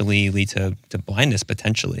 eventually lead to blindness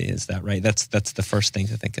potentially. Is that right? That's the first thing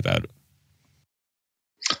to think about.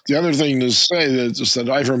 The other thing to say is that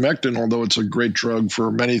ivermectin, although it's a great drug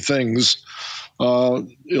for many things,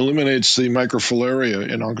 eliminates the microfilaria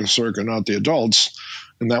in onchocerca, not the adults,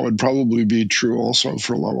 and that would probably be true also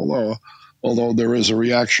for loa, although there is a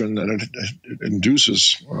reaction that it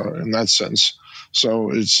induces in that sense.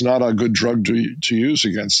 So it's not a good drug to use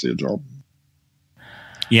against the adult.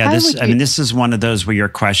 Yeah, this is one of those where your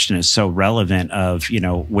question is so relevant of,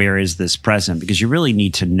 where is this present? Because you really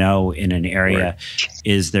need to know in an area, right.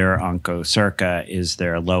 Is there onchocerca? Is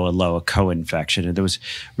there a loa co-infection? And there was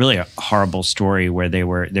really a horrible story where they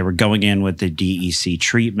were going in with the DEC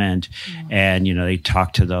treatment, and, they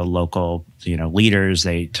talked to the local, leaders,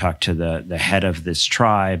 they talked to the head of this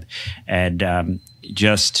tribe, and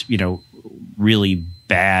just, really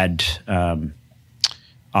bad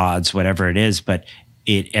odds, whatever it is, but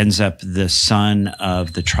it ends up the son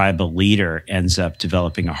of the tribal leader ends up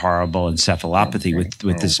developing a horrible encephalopathy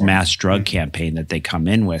with this mass drug campaign that they come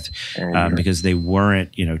in with because they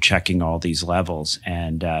weren't, checking all these levels.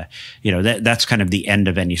 And, that's kind of the end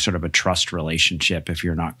of any sort of a trust relationship if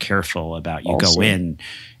you're not careful about you go in,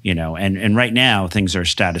 and right now things are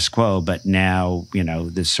status quo, but now,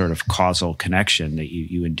 this sort of causal connection that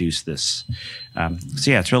you induce this. So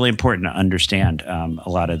yeah, it's really important to understand a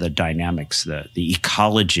lot of the dynamics, the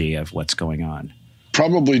ecology of what's going on.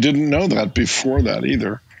 Probably didn't know that before that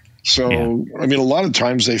either. So, yeah. I mean, a lot of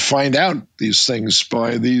times they find out these things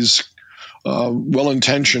by these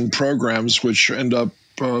well-intentioned programs, which end up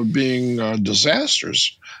being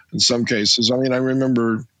disasters in some cases. I mean, I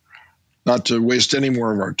remember, not to waste any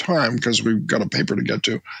more of our time because we've got a paper to get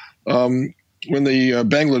to, when the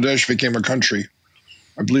Bangladesh became a country,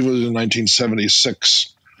 I believe it was in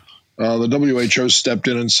 1976, the WHO stepped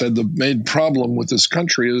in and said the main problem with this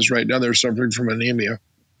country is right now they're suffering from anemia.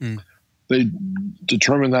 They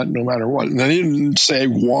determined that no matter what. And they didn't say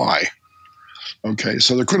why. Okay,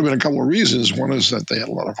 so there could have been a couple of reasons. One is that they had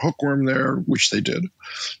a lot of hookworm there, which they did.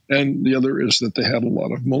 And the other is that they had a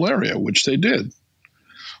lot of malaria, which they did.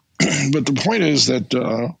 But the point is that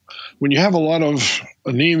when you have a lot of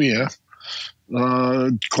anemia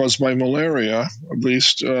caused by malaria, at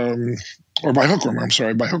least, or by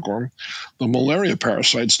hookworm, the malaria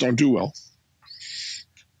parasites don't do well.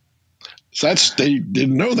 They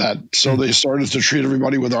didn't know that, so they started to treat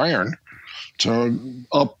everybody with iron to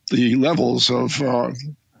up the levels of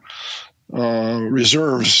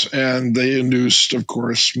reserves, and they induced, of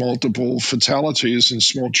course, multiple fatalities in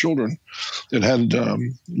small children that had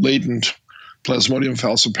latent Plasmodium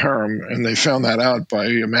falciparum, and they found that out by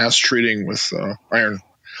mass treating with iron.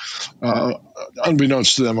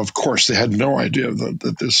 Unbeknownst to them, of course, they had no idea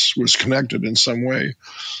that this was connected in some way.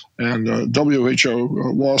 And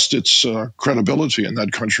WHO lost its credibility in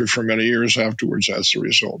that country for many years afterwards as a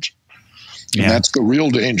result. Yeah. And that's the real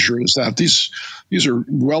danger, is that these are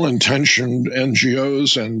well-intentioned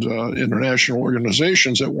NGOs and international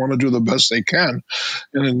organizations that want to do the best they can.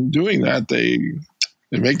 And in doing that, they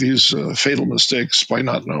make these fatal mistakes by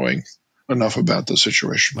not knowing enough about the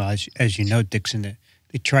situation. Well, as you know, Dixon,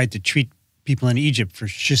 they tried to treat people in Egypt for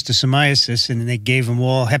schistosomiasis, and they gave them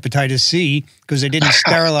all hepatitis C because they didn't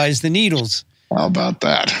sterilize the needles. How about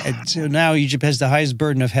that? And so now Egypt has the highest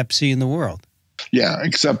burden of hep C in the world. Yeah,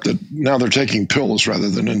 except that now they're taking pills rather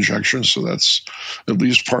than injections, so that's at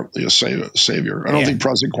least partly a savior. I don't think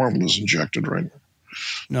praziquantel is injected, right?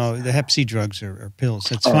 No, the hep C drugs are pills.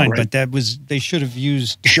 That's fine, right. But they should have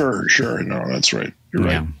used... Sure. No, that's right. You're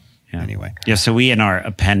right. Yeah. Anyway. Yeah, so we, in our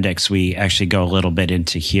appendix, we actually go a little bit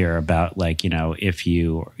into here about, like, if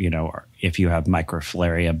you have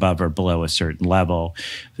microfilaria above or below a certain level,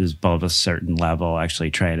 if it's above a certain level, actually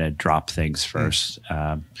try to drop things first,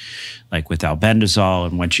 like with albendazole.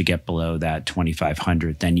 And once you get below that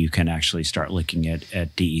 2,500, then you can actually start looking at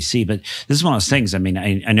DEC. But this is one of those things. I mean,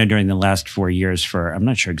 I know during the last 4 years I'm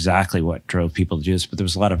not sure exactly what drove people to do this, but there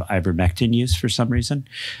was a lot of ivermectin use for some reason.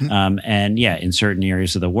 And yeah, in certain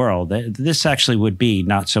areas of the world, this actually would be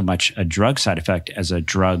not so much a drug side effect as a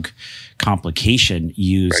drug complication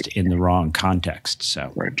used in the wrong context.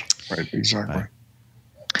 So right, exactly.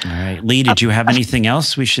 All right, Lee, did you have anything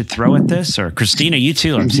else we should throw at this? Or Christina, you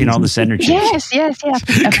too. I'm seeing all this energy. Yes. I'm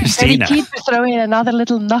Christina. very keen to throw in another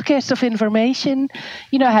little nugget of information.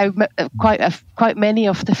 You know how quite many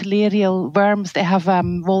of the filarial worms, they have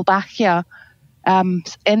Wolbachia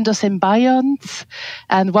endosymbionts.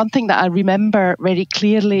 And one thing that I remember very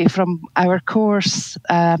clearly from our course,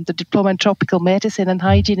 the Diploma in Tropical Medicine and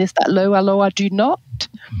Hygiene, is that Loa do not.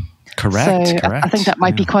 Correct. So I think that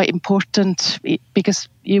might be quite important, because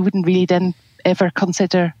you wouldn't really then ever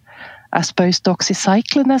consider, I suppose,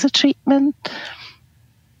 doxycycline as a treatment.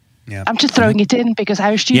 Yeah. I'm just throwing it in because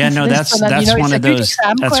our students. Yeah, no, that's one of those.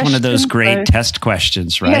 That's one of those great test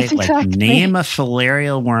questions, right? Yes, exactly. Like, name a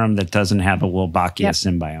filarial worm that doesn't have a Wolbachia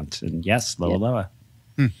symbiont, and yes, Loa.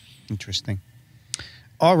 Interesting.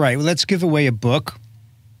 All right, well, let's give away a book.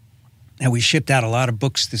 And we shipped out a lot of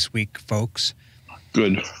books this week, folks.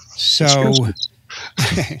 Good. So,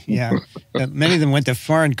 yeah, many of them went to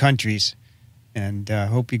foreign countries, and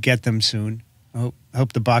hope you get them soon.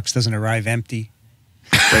 Hope the box doesn't arrive empty.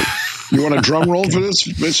 Wait, you want a drum roll for this,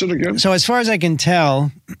 Vincent, again? So, as far as I can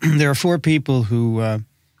tell, there are 4 people who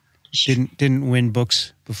didn't win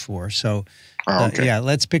books before. So, yeah,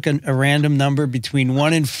 let's pick a random number between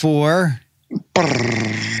 1 and 4.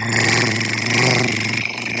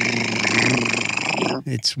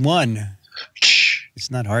 It's 1. It's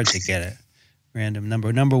not hard to get a random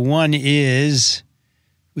number. Number 1 is...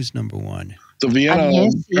 Who's number 1? The Vienna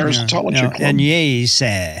Parasitology Club.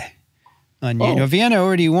 Agnese. No, Vienna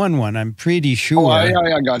already won one, I'm pretty sure. I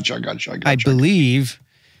got you. I believe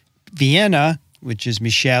Vienna, which is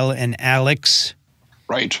Michelle and Alex.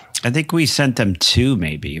 Right. I think we sent them 2,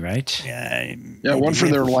 maybe, right? Yeah, one for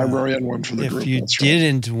their library and one for the group. If you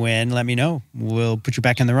didn't win, let me know. We'll put you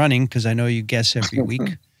back in the running, because I know you guess every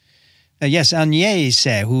week. Yes,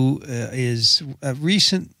 Agnese, who is a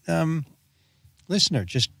recent listener,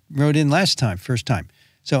 just wrote in first time.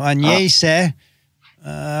 So Agnese,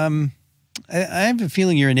 I have a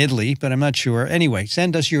feeling you're in Italy, but I'm not sure. Anyway,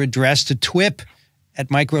 send us your address to TWiP at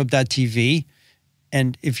microbe.tv.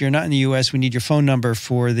 And if you're not in the U.S., we need your phone number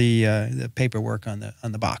for the paperwork on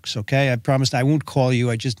the box, okay? I promised I won't call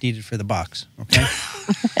you. I just need it for the box, okay?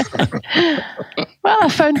 Well, a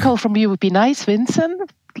phone call from you would be nice,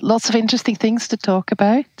 Vincent. Lots of interesting things to talk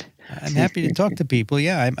about. I'm happy to talk to people.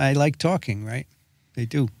 Yeah, I like talking, right? They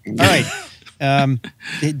do. All right.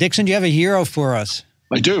 Dixon, do you have a hero for us?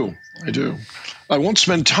 I do. I won't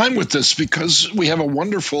spend time with this because we have a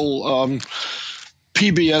wonderful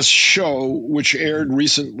PBS show which aired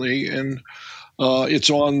recently, and it's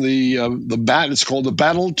on it's called The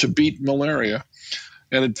Battle to Beat Malaria,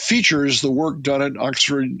 and it features the work done at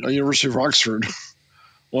University of Oxford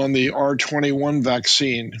on the R21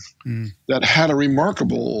 vaccine that had a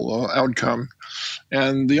remarkable outcome.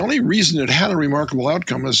 And the only reason it had a remarkable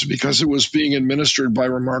outcome is because it was being administered by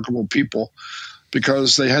remarkable people,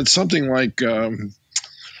 because they had something like,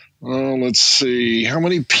 let's see, how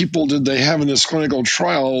many people did they have in this clinical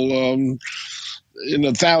trial? In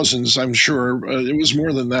the thousands, I'm sure. It was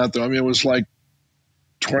more than that, though. I mean, it was like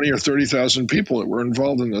 20 or 30,000 people that were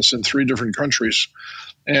involved in this in 3 different countries.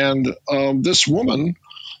 And this woman,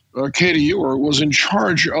 Katie Ewer, was in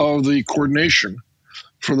charge of the coordination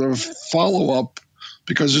for the follow-up,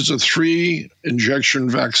 because it's a 3-injection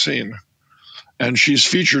vaccine. And she's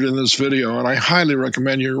featured in this video, and I highly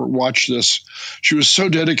recommend you watch this. She was so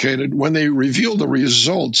dedicated. When they revealed the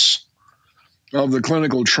results of the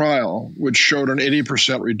clinical trial, which showed an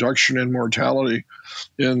 80% reduction in mortality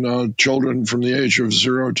in children from the age of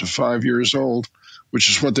 0 to 5 years old, which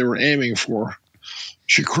is what they were aiming for,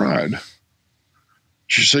 she cried.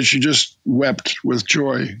 She said she just wept with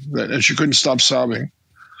joy, and she couldn't stop sobbing.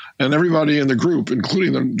 And everybody in the group,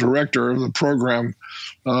 including the director of the program,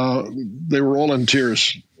 they were all in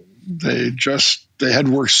tears. They had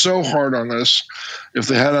worked so hard on this. If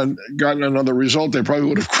they hadn't gotten another result, they probably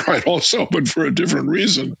would have cried also, but for a different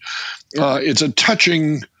reason. It's a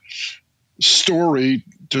touching story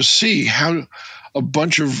to see how a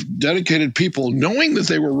bunch of dedicated people, knowing that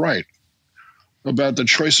they were right about the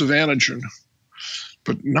choice of antigen,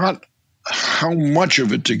 but not how much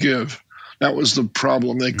of it to give. That was the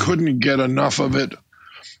problem. They couldn't get enough of it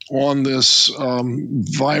on this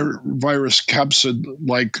virus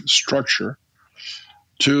capsid-like structure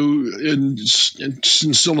to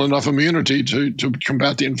instill enough immunity to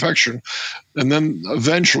combat the infection. And then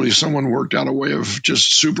eventually someone worked out a way of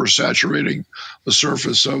just super saturating the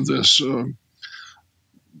surface of this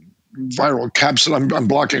viral capsid. I'm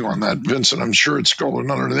blocking on that, Vincent. I'm sure it's called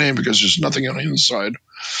another name because there's nothing on the inside.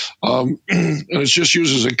 And it's just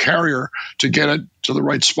used as a carrier to get it to the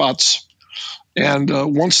right spots. And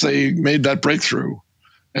once they made that breakthrough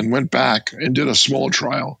and went back and did a small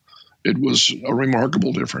trial, it was a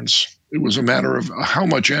remarkable difference. It was a matter of how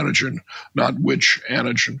much antigen, not which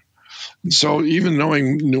antigen. And so even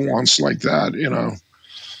knowing nuance like that,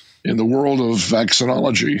 in the world of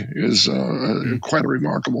vaccinology is quite a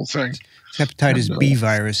remarkable thing. Hepatitis B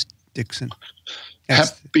virus, Dixon. Hep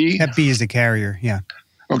B? Hep B is the carrier, yeah.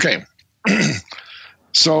 Okay.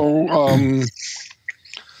 So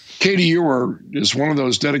Katie Ewer is one of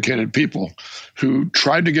those dedicated people who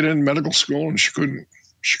tried to get in medical school and she couldn't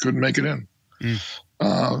make it in.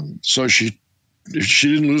 So she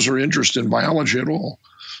didn't lose her interest in biology at all.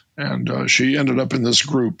 And she ended up in this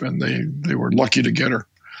group, and they were lucky to get her,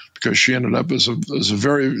 because she ended up as a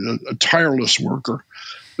very tireless worker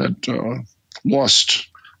that lost,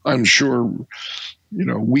 I'm sure,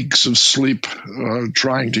 weeks of sleep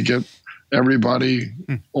trying to get everybody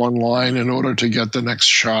online in order to get the next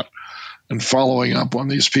shot, and following up on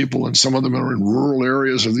these people. And some of them are in rural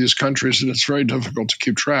areas of these countries, and it's very difficult to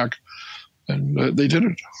keep track. And they did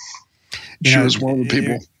it. She was one of the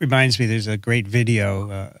people. It reminds me, there's a great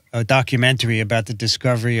video, a documentary about the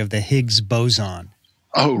discovery of the Higgs boson.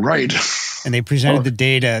 Oh, right. And they presented the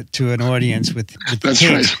data to an audience with That's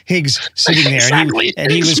Higgs sitting there, exactly.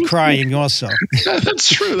 and he was crying also. That's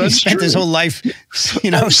true. That's he spent true. his whole life,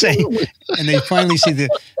 saying, and they finally see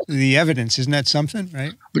the evidence. Isn't that something,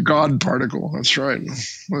 right? The God particle. That's right.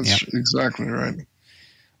 That's exactly right.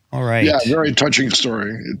 All right. Yeah, very touching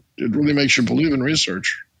story. It really makes you believe in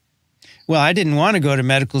research. Well, I didn't want to go to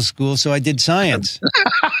medical school, so I did science.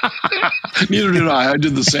 Neither did I. I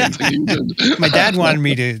did the same thing you did. My dad wanted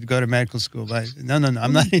me to go to medical school, but no,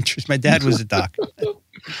 I'm not interested. My dad was a doctor.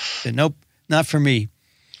 I said, nope, not for me.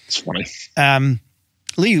 It's funny.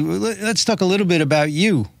 Lee, let's talk a little bit about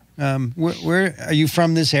you. Where are you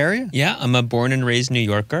from, this area? Yeah, I'm a born and raised New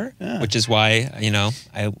Yorker, which is why,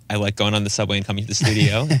 I like going on the subway and coming to the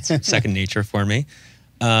studio. It's second nature for me.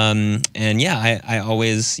 And yeah, I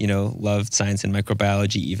always, loved science and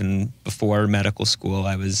microbiology. Even before medical school,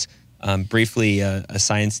 I was briefly a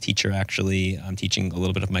science teacher, actually, teaching a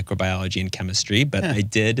little bit of microbiology and chemistry. But I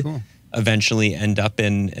did eventually end up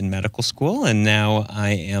in medical school. And now I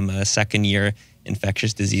am a second-year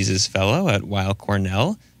infectious diseases fellow at Weill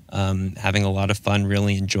Cornell, having a lot of fun,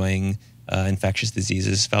 really enjoying infectious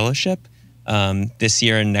diseases fellowship. This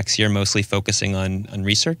year and next year, mostly focusing on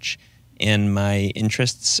research. And my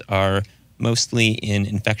interests are mostly in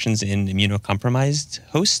infections in immunocompromised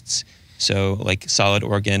hosts, so like solid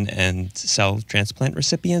organ and cell transplant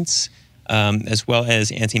recipients, as well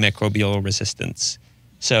as antimicrobial resistance.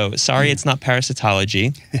 So sorry, it's not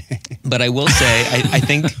parasitology, but I will say I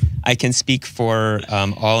think I can speak for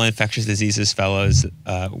all infectious diseases fellows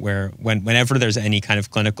where whenever there's any kind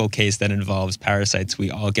of clinical case that involves parasites,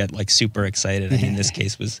 we all get like super excited. I mean, this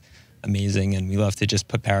case was amazing, and we love to just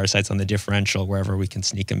put parasites on the differential wherever we can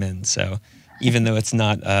sneak them in. So even though it's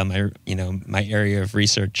not my area of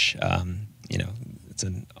research, it's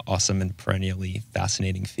an awesome and perennially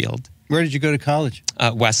fascinating field. Where did you go to college?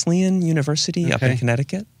 Wesleyan University up in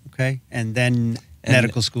Connecticut. Okay, and then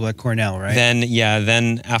medical school at Cornell, right?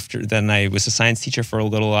 Then I was a science teacher for a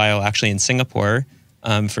little while, actually in Singapore,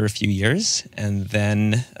 for a few years, and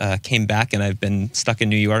then came back, and I've been stuck in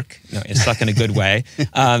New York. No, stuck in a good way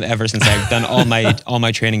ever since I've done all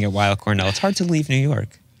my training at Weill Cornell. It's hard to leave New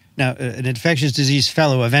York. Now, an infectious disease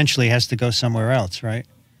fellow eventually has to go somewhere else, right?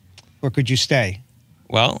 Or could you stay?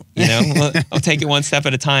 Well, I'll take it one step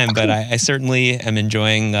at a time, but I certainly am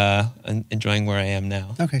enjoying where I am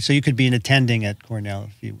now. Okay, so you could be an attending at Cornell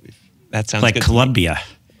if that sounds like good. Columbia.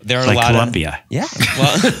 There are like a lot Columbia. Yeah.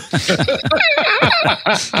 Well,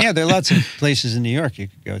 yeah, there are lots of places in New York you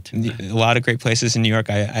could go to. A lot of great places in New York.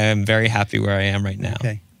 I am very happy where I am right now.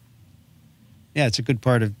 Okay. Yeah, it's a good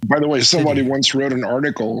part of. By the way, somebody once wrote an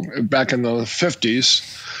article back in the 50s.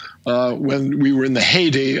 When we were in the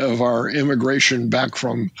heyday of our immigration back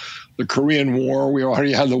from the Korean War. We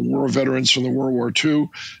already had the war veterans from the World War II,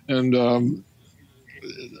 and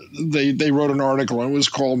they wrote an article, and it was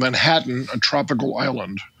called Manhattan, a Tropical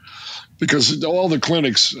Island, because all the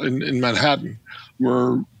clinics in Manhattan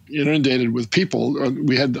were inundated with people.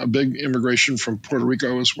 We had a big immigration from Puerto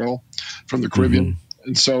Rico as well, from the Caribbean. Mm-hmm.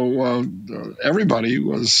 And so everybody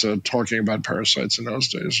was talking about parasites in those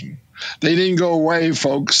days. And they didn't go away,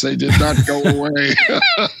 folks. They did not go away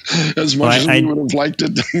as much as we would have liked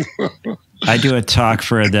it. I do a talk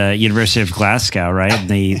for the University of Glasgow, right?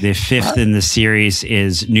 The fifth in the series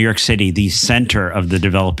is New York City, the center of the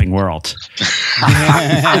developing world.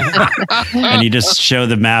 And you just show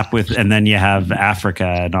the map and then you have Africa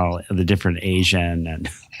and all the different Asian and...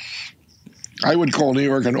 I would call New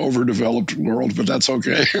York an overdeveloped world, but that's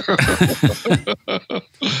okay. All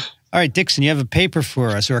right, Dixon, you have a paper for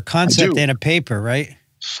us, or a concept and a paper, right?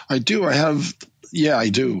 I do. I have. Yeah, I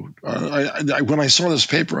do. When I saw this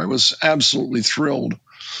paper, I was absolutely thrilled.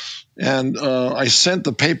 And I sent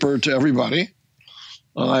the paper to everybody.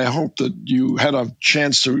 I hope that you had a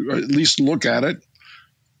chance to at least look at it.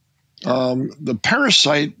 The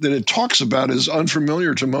parasite that it talks about is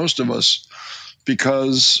unfamiliar to most of us,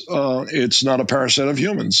 because it's not a parasite of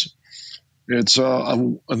humans. It's a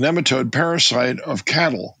nematode parasite of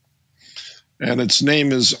cattle. And its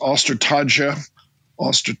name is Ostertagia,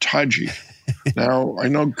 ostertagi. Now, I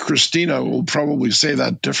know Christina will probably say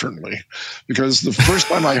that differently, because the first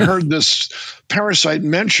time I heard this parasite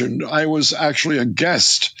mentioned, I was actually a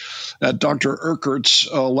guest at Dr.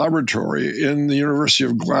 Urquhart's laboratory in the University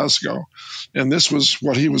of Glasgow. And this was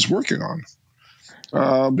what he was working on.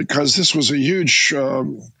 Because this was a huge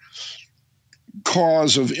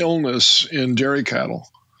cause of illness in dairy cattle,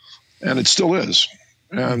 and it still is.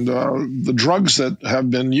 And the drugs that have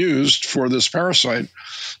been used for this parasite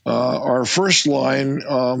are first-line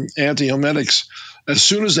antiemetics. As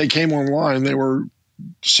soon as they came online, they were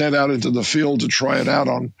sent out into the field to try it out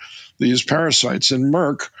on these parasites. And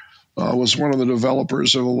Merck was one of the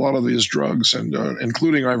developers of a lot of these drugs, and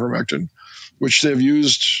including ivermectin, which they've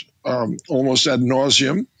used almost ad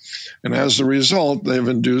nauseum. And as a result, they've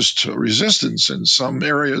induced resistance in some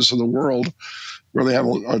areas of the world where they have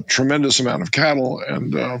a tremendous amount of cattle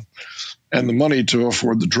and the money to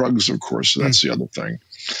afford the drugs, of course. So that's the other thing.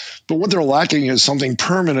 But what they're lacking is something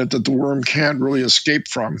permanent that the worm can't really escape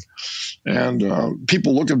from. And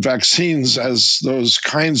people look at vaccines as those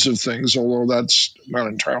kinds of things, although that's not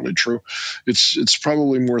entirely true. It's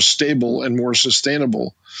probably more stable and more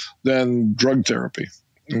sustainable than drug therapy.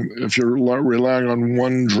 If you're relying on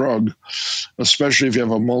one drug, especially if you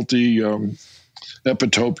have a multi-epitoped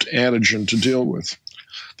antigen to deal with.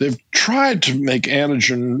 They've tried to make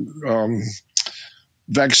antigen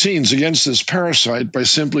vaccines against this parasite by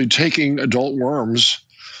simply taking adult worms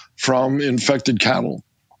from infected cattle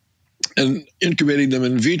and incubating them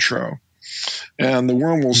in vitro. And the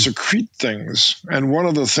worm will secrete things. And one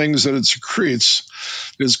of the things that it secretes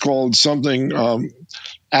is called something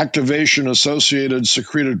activation-associated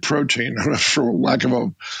secreted protein, for lack of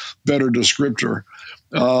a better descriptor.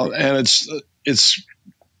 And it's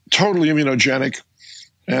totally immunogenic,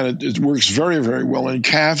 and it works very, very well in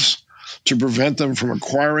calves. to prevent them from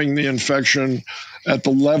acquiring the infection at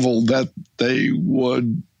the level that they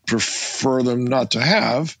would prefer them not to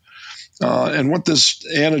have. And what this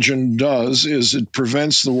antigen does is it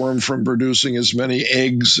prevents the worm from producing as many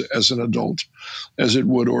eggs as an adult as it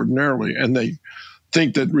would ordinarily. And they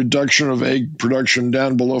think that reduction of egg production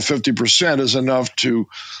down below 50% is enough to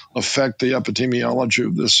affect the epidemiology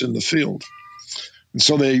of this in the field. And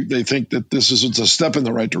so they think that this is a step in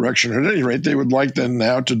the right direction. At any rate, they would like then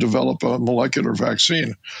now to develop a molecular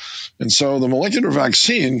vaccine. And so the molecular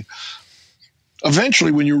vaccine,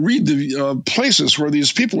 eventually, when you read the places where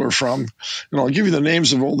these people are from, and I'll give you the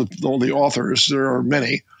names of all the authors. There are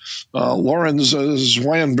many. Lorenz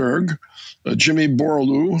Zweienberg, Jimmy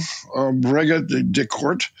Borloo, Brigitte de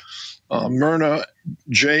Kort, Myrna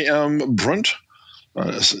J.M. Brunt,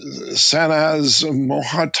 Sanaz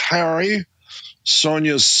Mohattari,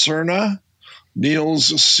 Sonia Cerna,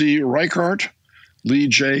 Niels C. Reichart, Lee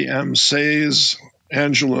J.M. Says,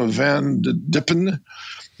 Angela Van Dippen,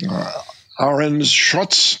 Arends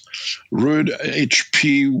Schutz, Rud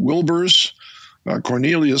H.P. Wilbers,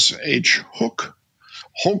 Cornelius H.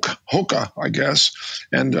 Hoka, I guess,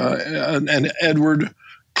 and Edward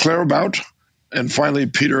Claerbout, and finally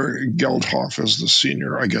Peter Geldhoff as the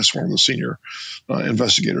senior, I guess, one of the senior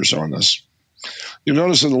investigators on this. You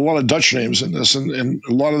notice that a lot of Dutch names in this, and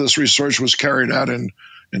a lot of this research was carried out in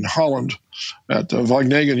Holland at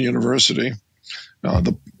Wageningen University.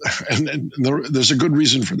 There's a good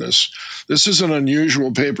reason for this. This is an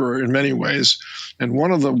unusual paper in many ways, and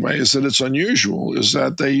one of the ways that it's unusual is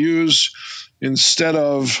that they use, instead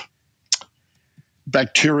of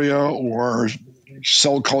bacteria or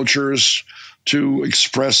cell cultures to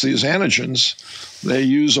express these antigens, they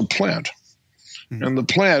use a plant. And the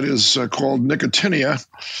plant is called Nicotiana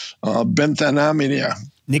benthanamina.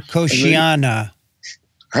 Nicotiana.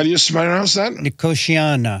 How do you pronounce that?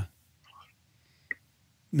 Nicotiana.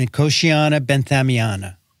 Nicotiana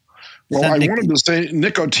benthamiana. Well, I wanted to say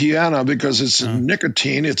Nicotiana because it's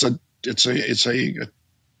nicotine. It's a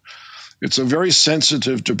very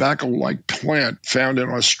sensitive tobacco-like plant found in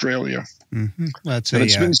Australia. Mm-hmm. Well, it's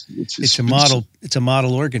a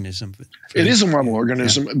model organism. It is a model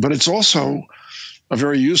organism, but it's also a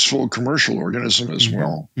very useful commercial organism as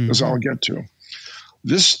well, as I'll get to.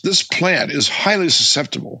 This plant is highly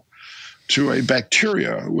susceptible to a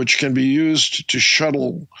bacteria which can be used to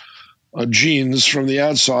shuttle genes from the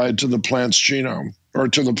outside to the plant's genome or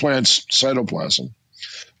to the plant's cytoplasm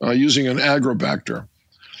using an agrobacter.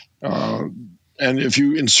 And if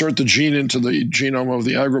you insert the gene into the genome of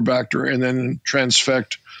the agrobacter and then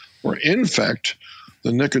transfect or infect the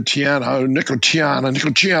Nicotiana,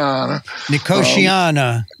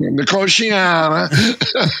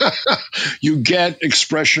 you get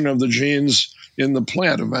expression of the genes in the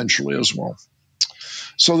plant eventually as well.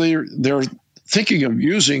 So they're thinking of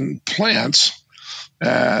using plants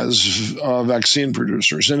as vaccine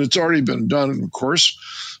producers, and it's already been done, of course.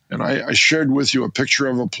 And I shared with you a picture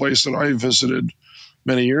of a place that I visited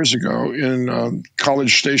many years ago in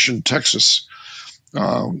College Station, Texas.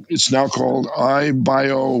 It's now called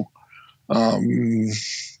iBio.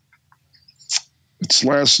 Its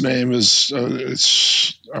last name is,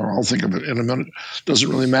 I'll think of it in a minute. Doesn't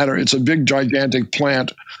really matter. It's a big, gigantic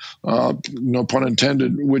plant, no pun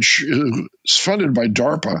intended, which is funded by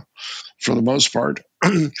DARPA for the most part.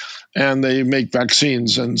 And they make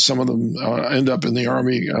vaccines, and some of them end up in the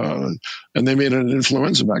Army. And they made an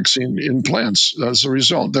influenza vaccine in plants as a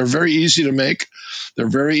result. They're very easy to make. They're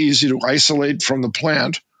very easy to isolate from the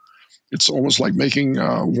plant. It's almost like making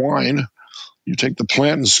wine. You take the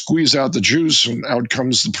plant and squeeze out the juice, and out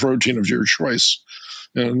comes the protein of your choice.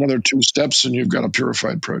 And another 2 steps, and you've got a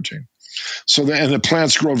purified protein. So and the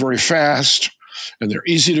plants grow very fast, and they're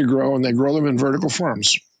easy to grow, and they grow them in vertical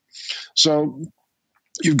forms. So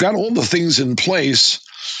you've got all the things in place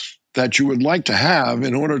that you would like to have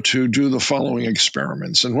in order to do the following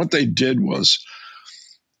experiments. And what they did was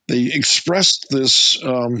they expressed this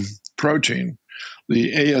protein,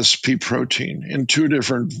 the ASP protein, in 2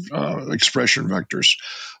 different expression vectors.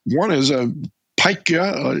 One is a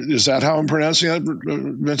pichia. Is that how I'm pronouncing that,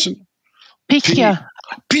 Vincent? Pichia.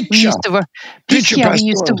 Pichia. It's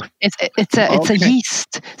a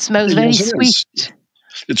yeast. It smells very sweet.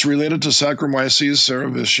 It's related to Saccharomyces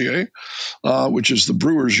cerevisiae, which is the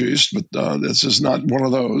brewer's yeast, but this is not one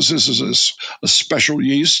of those. This is a special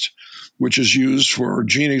yeast which is used for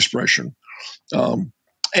gene expression.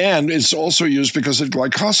 And it's also used because it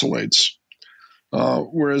glycosylates,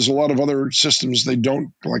 whereas a lot of other systems, they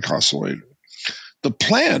don't glycosylate. The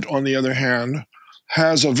plant, on the other hand,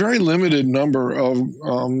 has a very limited number of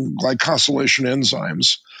glycosylation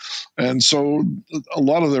enzymes And so a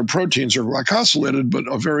lot of their proteins are glycosylated, but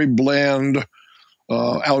a very bland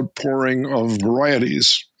outpouring of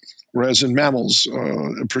varieties. Whereas in mammals,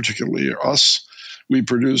 particularly us, we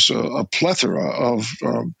produce a plethora of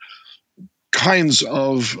kinds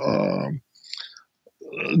of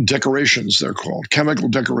decorations. They're called chemical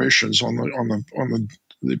decorations on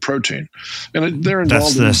the protein, and they're involved.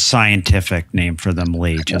 That's the scientific name for them,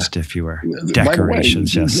 Lee. Just if you were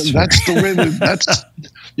decorations, way, yes. That's the way.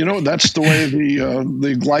 That's the way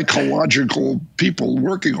the glycological people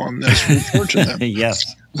working on this refer to them.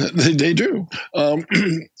 Yes, they do,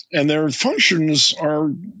 and their functions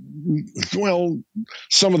are. Well,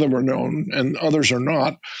 some of them are known and others are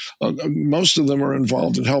not. Most of them are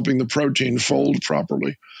involved in helping the protein fold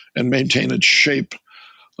properly and maintain its shape.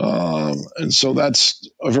 And so that's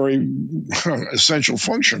a very essential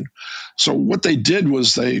function. So what they did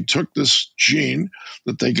was they took this gene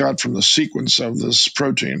that they got from the sequence of this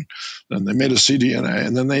protein, and they made a cDNA,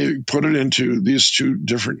 and then they put it into these two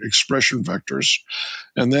different expression vectors,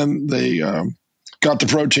 and then they got the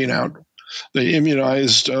protein out. They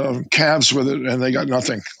immunized calves with it, and they got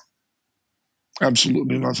nothing.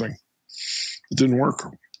 Absolutely nothing. It didn't work.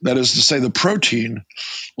 That is to say, the protein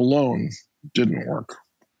alone didn't work,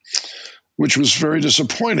 which was very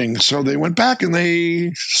disappointing. So they went back and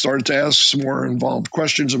they started to ask some more involved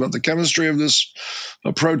questions about the chemistry of this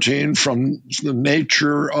protein from the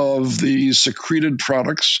nature of the secreted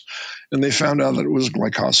products, and they found out that it was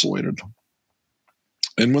glycosylated.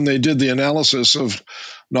 And when they did the analysis of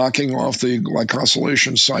knocking off the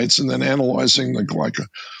glycosylation sites and then analyzing the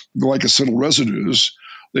glycosyl residues,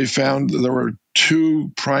 they found that there were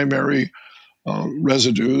two primary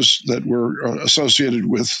residues that were associated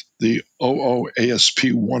with the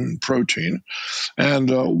OOASP1 protein, and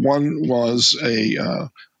one was an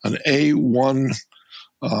A1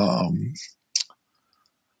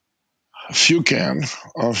 fucan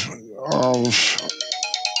of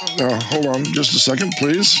hold on just a second,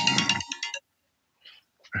 please.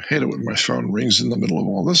 I hate it when my phone rings in the middle of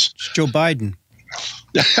all this. It's Joe Biden.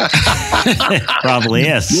 Probably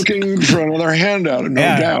is. Looking for another handout, no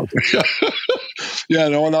doubt. Yeah,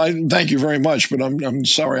 no, and I thank you very much, but I'm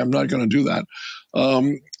sorry, I'm not going to do that.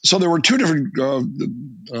 So there were two different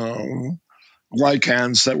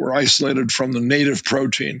glycans that were isolated from the native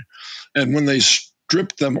protein, and when they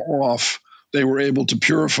stripped them off, they were able to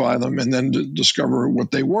purify them and then discover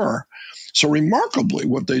what they were. So remarkably,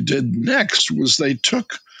 what they did next was they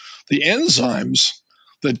took the enzymes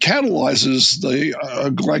that catalyzes the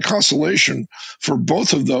glycosylation for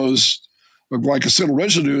both of those glycosyl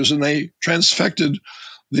residues, and they transfected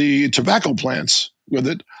the tobacco plants with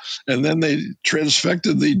it, and then they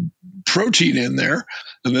transfected the protein in there,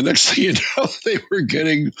 and the next thing you know, they were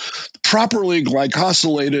getting properly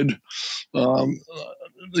glycosylated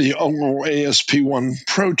the OOASP1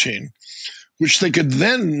 protein, which they could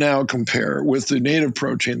then now compare with the native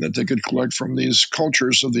protein that they could collect from these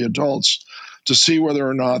cultures of the adults to see whether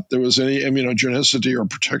or not there was any immunogenicity or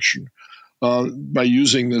protection by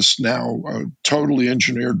using this now totally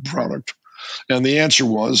engineered product. And the answer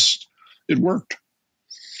was it worked.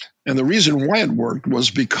 And the reason why it worked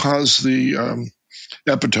was because the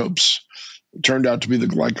epitopes turned out to be the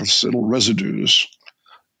glycosyl residues.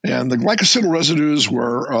 And the glycosyl residues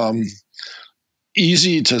were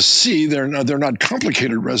easy to see. They're not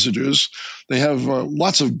complicated residues. They have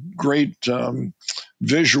lots of great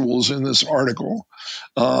visuals in this article.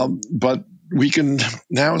 But we can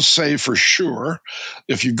now say for sure,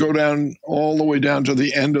 if you go down all the way down to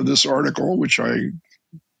the end of this article, which I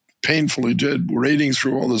painfully did, raiding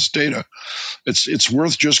through all this data, it's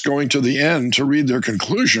worth just going to the end to read their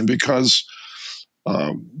conclusion, because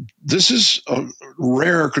this is a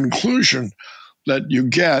rare conclusion that you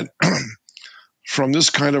get from this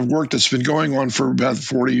kind of work that's been going on for about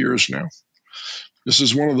 40 years now. This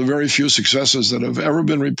is one of the very few successes that have ever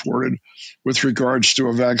been reported with regards to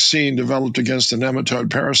a vaccine developed against a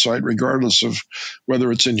nematode parasite, regardless of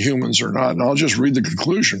whether it's in humans or not. And I'll just read the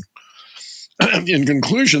conclusion. In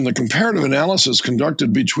conclusion, the comparative analysis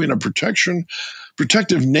conducted between a protective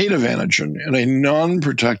native antigen and a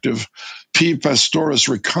non-protective P. pastoris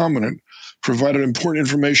recombinant provided important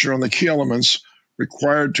information on the key elements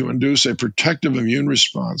required to induce a protective immune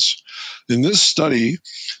response. In this study,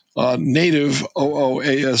 native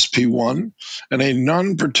OOASP1 and a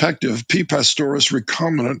non-protective P. pastoris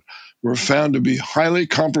recombinant were found to be highly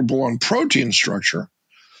comparable on protein structure,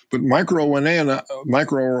 but microarray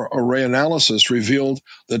analysis revealed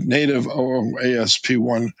that native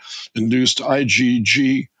OOASP1 induced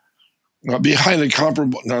IgG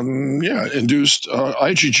induced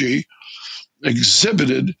IgG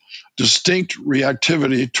exhibited distinct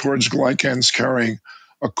reactivity towards glycans carrying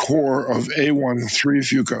a core of A1-3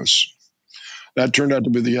 fucose. That turned out to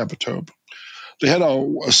be the epitope. They had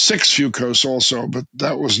a 6 fucose also, but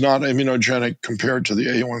that was not immunogenic compared to the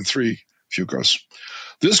A1-3 fucose.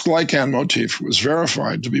 This glycan motif was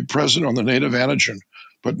verified to be present on the native antigen,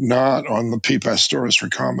 but not on the P. pastoris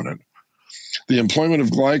recombinant. The employment of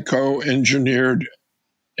glyco-engineered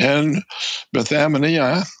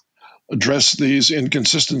N-bethamenia addressed these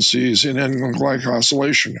inconsistencies in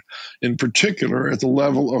N-glycosylation, in particular at the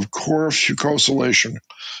level of core fucosylation,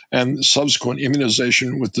 and subsequent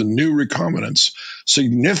immunization with the new recombinants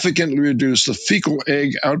significantly reduced the fecal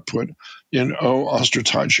egg output in O.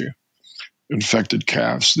 ostertagi infected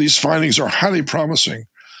calves. These findings are highly promising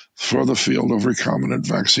for the field of recombinant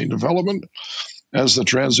vaccine development, as the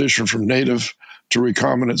transition from native to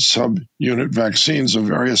recombinant subunit vaccines of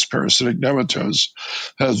various parasitic nematodes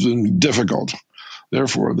has been difficult.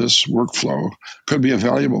 Therefore, this workflow could be a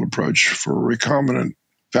valuable approach for recombinant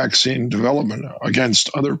vaccine development against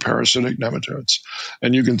other parasitic nematodes.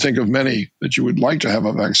 And you can think of many that you would like to have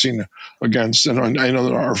a vaccine against. And I know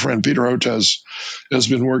that our friend Peter Hotez has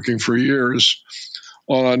been working for years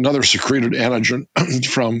on another secreted antigen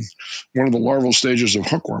from one of the larval stages of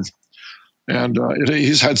hookworm. And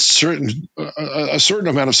he's had a certain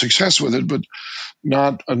amount of success with it, but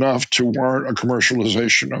not enough to warrant a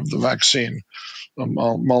commercialization of the vaccine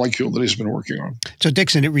molecule that he's been working on. So,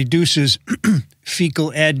 Dixon, it reduces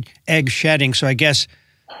fecal egg shedding. So I guess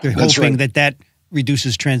they're hoping that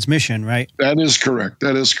reduces transmission, right? That is correct.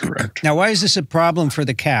 That is correct. Now, why is this a problem for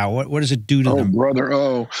the cow? What does it do to them?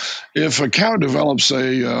 Oh, if a cow develops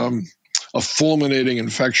a fulminating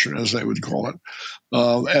infection, as they would call it,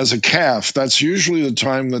 as a calf, that's usually the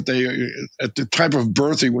time that at the type of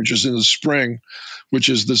birthing, which is in the spring, which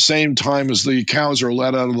is the same time as the cows are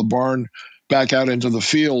let out of the barn back out into the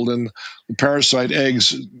field, and the parasite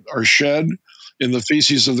eggs are shed in the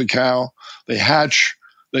feces of the cow. They hatch,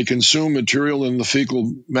 they consume material in the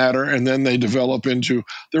fecal matter, and then they develop into,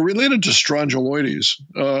 they're related to strongyloides,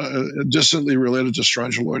 distantly related to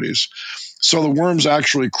strongyloides. So the worms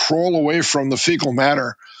actually crawl away from the fecal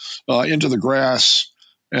matter into the grass,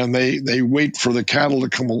 and they wait for the cattle to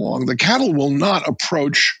come along. The cattle will not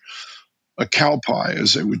approach a cow pie,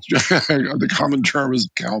 as they would. The common term is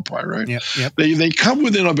cow pie, right? Yep. They come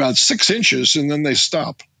within about 6 inches, and then they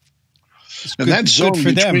stop. That zone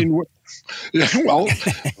for between them. Well,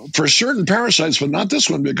 for certain parasites, but not this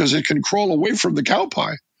one, because it can crawl away from the cow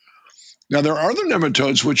pie. Now, there are other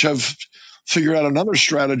nematodes which have figured out another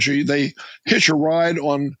strategy. They hitch a ride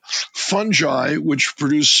on fungi which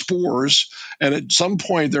produce spores, and at some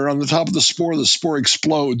point they're on the top of the spore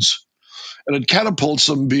explodes, and it catapults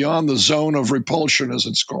them beyond the zone of repulsion, as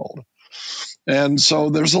it's called. And so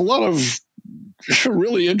there's a lot of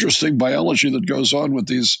really interesting biology that goes on with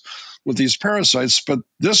these parasites, but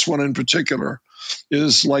this one in particular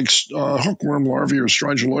is like hookworm larvae or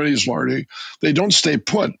strongyloides larvae. They don't stay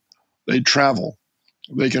put; they travel.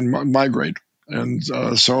 They can migrate, and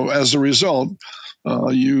so as a result,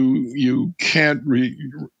 you can't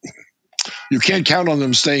count on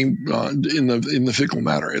them staying in the fecal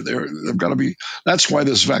matter. They've got to be. That's why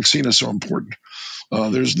this vaccine is so important.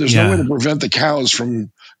 There's no way to prevent the cows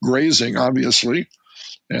from grazing, obviously,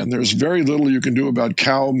 and there's very little you can do about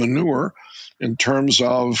cow manure in terms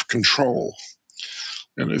of control.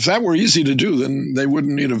 And if that were easy to do, then they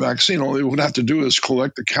wouldn't need a vaccine. All they would have to do is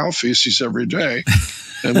collect the cow feces every day.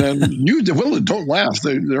 And then don't laugh.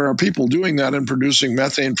 There are people doing that and producing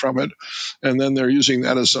methane from it. And then they're using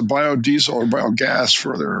that as a biodiesel or biogas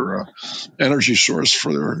for their energy source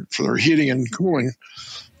for their heating and cooling.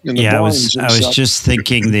 I was just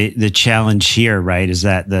thinking the challenge here, right, is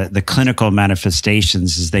that the clinical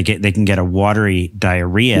manifestations is they can get a watery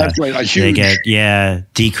diarrhea. That's right, they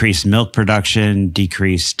get decreased milk production,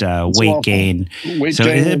 decreased weight gain. It's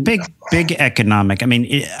a big economic. I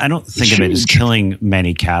mean, I don't think of it as killing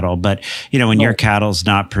many cattle, but when your cattle's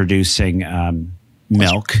not producing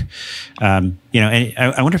milk, and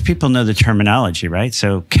I wonder if people know the terminology, right?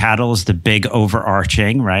 So cattle is the big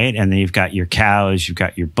overarching, right? And then you've got your cows, you've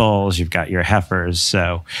got your bulls, you've got your heifers.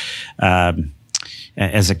 So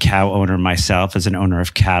as a cow owner myself, as an owner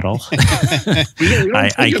of cattle,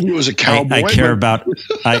 I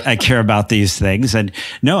care about these things. And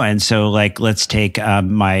so like, let's take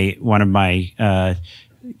one of my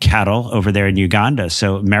cattle over there in Uganda.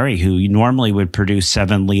 So Mary, who normally would produce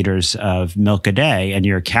 7 liters of milk a day, and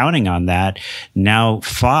you're counting on that, now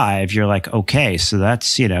 5, you're like, okay, so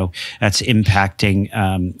that's, that's impacting,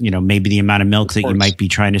 maybe the amount of milk that you might be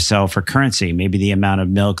trying to sell for currency, maybe the amount of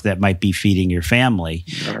milk that might be feeding your family.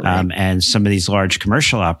 And some of these large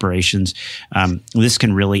commercial operations, this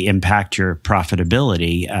can really impact your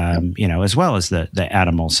profitability, as well as the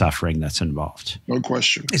animal suffering that's involved. No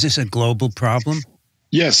question. Is this a global problem?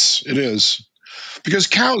 Yes, it is, because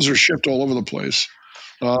cows are shipped all over the place,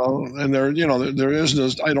 and there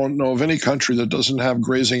is I don't know of any country that doesn't have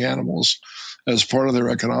grazing animals as part of their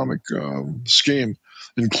economic scheme,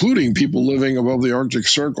 including people living above the Arctic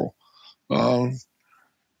Circle, with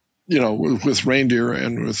reindeer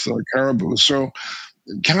and with caribou. So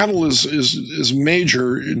cattle is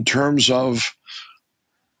major in terms of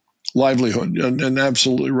livelihood, and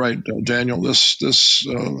absolutely right, Daniel. This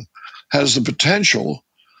has the potential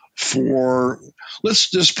for, let's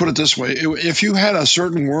just put it this way, if you had a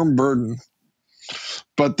certain worm burden,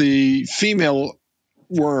 but the female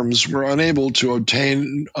worms were unable to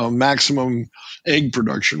obtain a maximum egg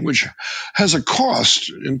production, which has a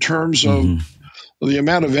cost in terms of the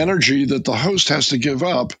amount of energy that the host has to give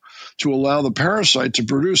up to allow the parasite to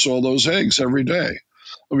produce all those eggs every day.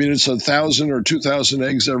 I mean, it's 1,000 or 2,000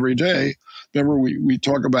 eggs every day. Remember, we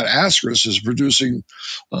talk about Ascaris as producing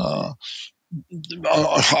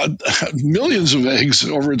millions of eggs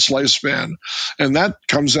over its lifespan, and that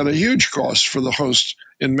comes at a huge cost for the host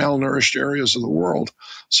in malnourished areas of the world.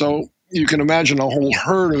 So you can imagine a whole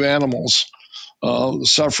herd of animals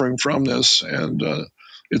suffering from this, and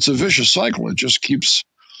it's a vicious cycle. It just keeps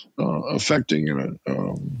affecting it.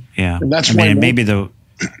 And that's why maybe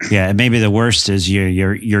the worst is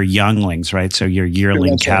your younglings, right? So your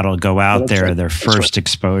yearling cattle go out there, their first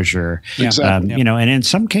exposure. Exactly. And in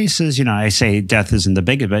some cases, I say death isn't the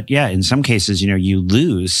biggest, but in some cases, you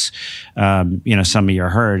lose, some of your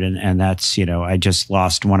herd, and that's, I just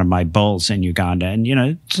lost one of my bulls in Uganda, and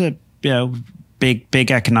it's a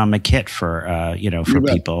big economic hit for for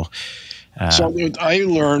people. So I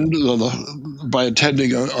learned by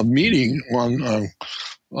attending a meeting on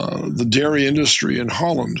the dairy industry in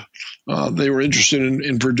Holland. They were interested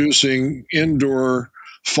in producing indoor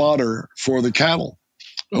fodder for the cattle,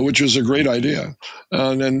 which is a great idea.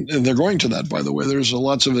 And they're going to that, by the way. There's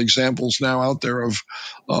lots of examples now out there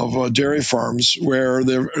of dairy farms where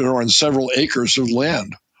they're on several acres of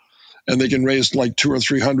land, and they can raise like 200 or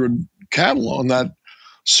 300 cattle on that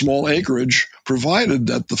small acreage, provided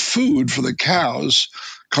that the food for the cows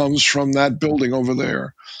comes from that building over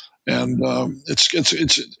there. And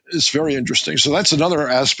it's very interesting. So that's another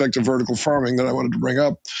aspect of vertical farming that I wanted to bring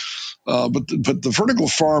up. But the vertical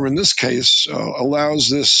farm in this case allows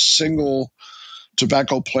this single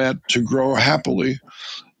tobacco plant to grow happily,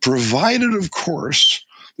 provided, of course,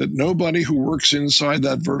 that nobody who works inside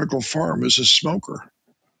that vertical farm is a smoker.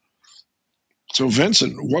 So,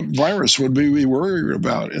 Vincent, what virus would we be worried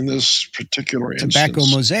about in this particular instance? Tobacco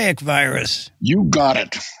mosaic virus. You got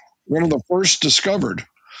it. One of the first discovered.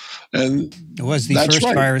 And it was the first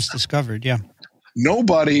virus discovered, yeah.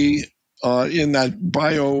 Nobody in that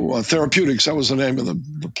biotherapeutics, that was the name of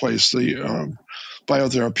the place, the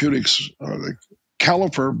biotherapeutics, the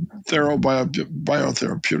Caliper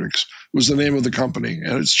Biotherapeutics was the name of the company,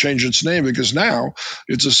 and it's changed its name because now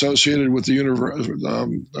it's associated with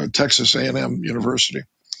the Texas A&M University.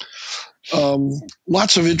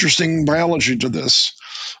 Lots of interesting biology to this.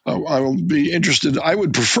 I will be interested. I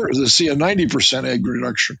would prefer to see a 90% egg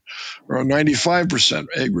reduction or a 95%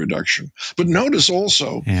 egg reduction. But notice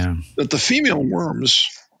also that the female worms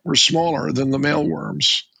were smaller than the male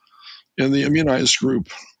worms in the immunized group.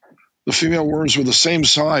 The female worms were the same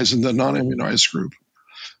size in the non-immunized group.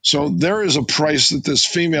 So there is a price that this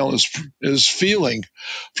female is feeling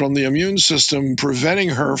from the immune system, preventing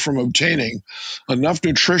her from obtaining enough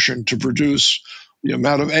nutrition to produce the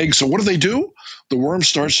amount of eggs. So what do? The worm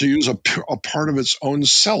starts to use a part of its own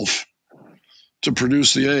self to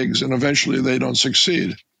produce the eggs, and eventually they don't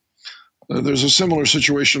succeed. There's a similar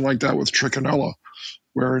situation like that with Trichinella,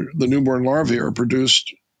 where the newborn larvae are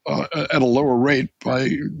produced at a lower rate by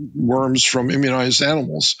worms from immunized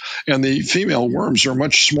animals, and the female worms are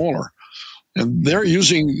much smaller, and they're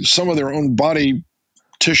using some of their own body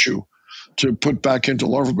tissue to put back into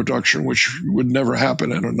larval production, which would never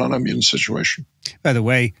happen in a non-immune situation. By the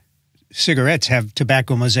way, cigarettes have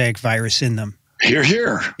tobacco mosaic virus in them. Hear,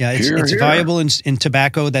 hear. Yeah, it's viable in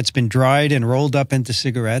tobacco that's been dried and rolled up into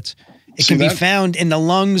cigarettes. It can be found in the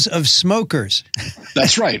lungs of smokers.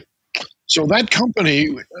 That's right. So that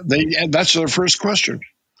company, that's their first question.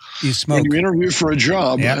 You smoke. When you interview for a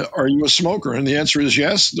job, are you a smoker? And the answer is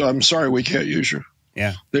yes. I'm sorry, we can't use you.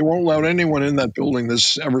 Yeah. They won't allow anyone in that building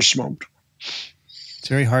that's ever smoked. It's a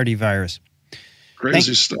very hardy virus.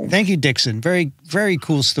 Crazy stuff. Thank you, Dixon. Very, very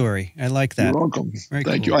cool story. I like that. You're welcome.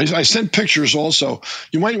 Thank you. I sent pictures also.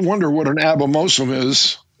 You might wonder what an abomosum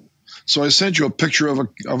is. So I sent you a picture of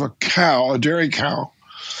a cow, a dairy cow,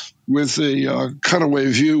 with a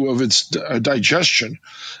cutaway view of its digestion.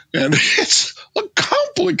 And it's a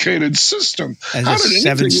complicated system. Has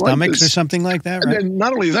 7 stomachs or something like that, right? And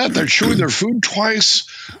not only that, they're chewing their food twice.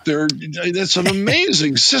 It's an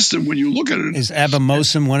amazing system when you look at it. Is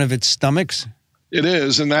abomosum one of its stomachs? It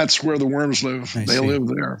is, and that's where the worms live. They live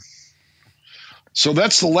there. So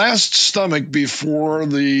that's the last stomach before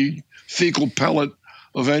the fecal pellet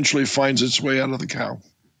eventually finds its way out of the cow.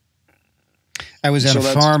 I was on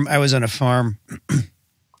a farm.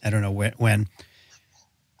 I don't know when,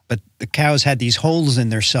 but the cows had these holes in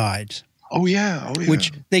their sides. Oh yeah.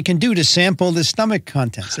 Which they can do to sample the stomach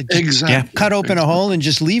contents. They exactly. Cut open a hole and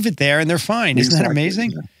just leave it there, and they're fine. Isn't that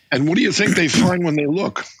amazing? And what do you think they find when they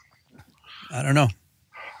look? I don't know.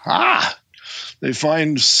 They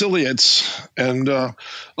find ciliates and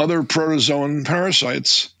other protozoan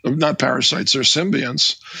parasites. Not parasites, they're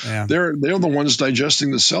symbionts. Yeah. They're the ones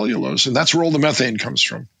digesting the cellulose, and that's where all the methane comes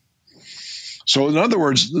from. So in other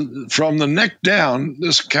words, from the neck down,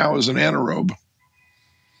 this cow is an anaerobe.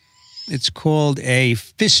 It's called a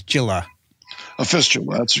fistula. A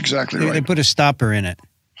fistula, that's exactly right. They put a stopper in it.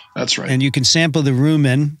 That's right. And you can sample the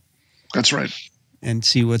rumen. That's right. And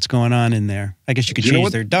see what's going on in there. I guess you could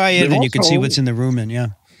change their diet and you can see what's in the rumen, yeah.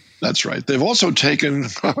 That's right. They've also taken,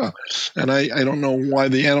 and I don't know why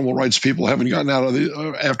the animal rights people haven't gotten out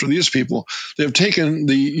of after these people. They've taken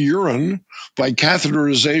the urine by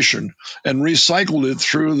catheterization and recycled it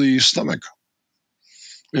through the stomach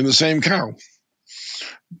in the same cow,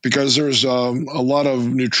 because there's a lot of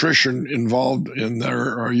nutrition involved in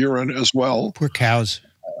their urine as well. Poor cows.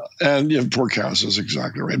 And poor cows is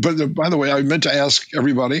exactly right. But by the way, I meant to ask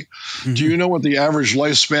everybody, do you know what the average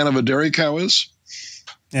lifespan of a dairy cow is?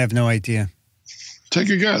 I have no idea. Take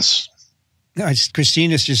a guess. No,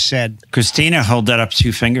 Christina's just said. Christina, hold that up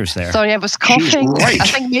 2 fingers there. Sorry, I was coughing. Right. I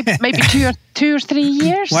think maybe two or 3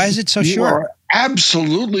 years. Why is it so short? You are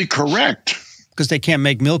absolutely correct. Because they can't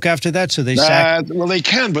make milk after that, so they sack. Well, they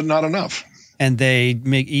can, but not enough. And they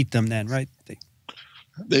eat them then, right?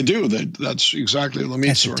 They do. That's exactly the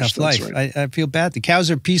meat source. That's a tough life. Right. I feel bad. The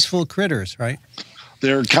cows are peaceful critters, right?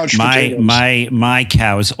 They're couch potatoes. My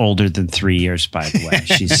cow is older than 3 years, by the way.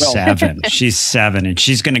 She's 7. She's 7, and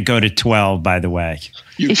she's going to go to 12, by the way.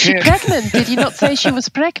 Is she pregnant? Did you not say she was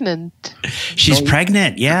pregnant? She's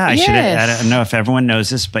pregnant. Yeah, I don't know if everyone knows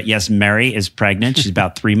this, but yes, Mary is pregnant. She's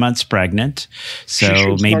about 3 months pregnant.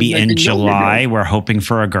 So maybe in July, we're hoping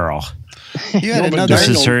for a girl. This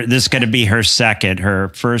is going to be her second. Her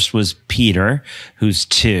first was Peter, who's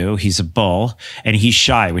 2. He's a bull, and he's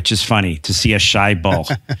shy, which is funny to see a shy bull.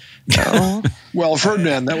 Well,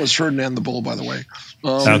 Ferdinand, that was Ferdinand the bull, by the way.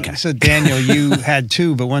 Okay. So Daniel, you had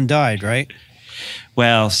 2, but one died, right?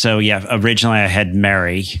 Well, so yeah, originally I had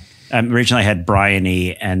Mary. Originally I had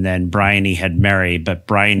Bryony, and then Bryony had Mary, but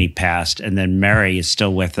Bryony passed, and then Mary is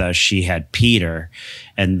still with us. She had Peter,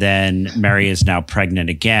 and then Mary is now pregnant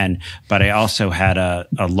again. But I also had a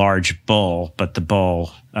large bull, but the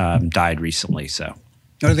bull died recently. So,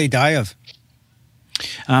 what do they die of?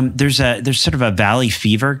 There's sort of a valley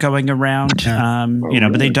fever going around,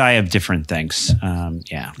 but they die of different things.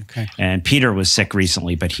 Yeah. Okay. And Peter was sick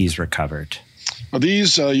recently, but he's recovered. Are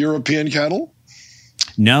these European cattle?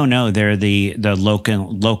 No, they're the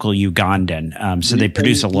local Ugandan. So they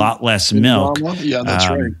produce a lot less milk. Yeah, that's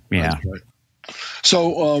right. Yeah. That's right.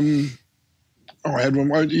 So, I had one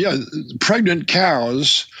more. Yeah, pregnant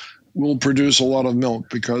cows will produce a lot of milk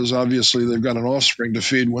because obviously they've got an offspring to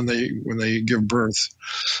feed when they give birth.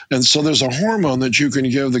 And so there's a hormone that you can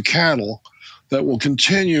give the cattle that will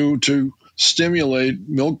continue to stimulate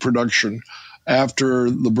milk production after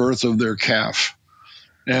the birth of their calf.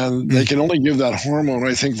 And they can only give that hormone,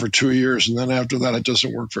 I think, for 2 years. And then after that, it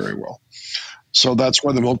doesn't work very well. So that's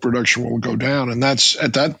why the milk production will go down. And that's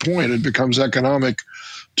at that point, it becomes economic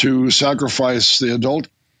to sacrifice the adult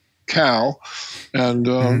cow. And,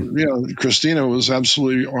 Christina was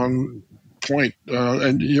absolutely on point.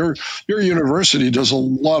 And your university does a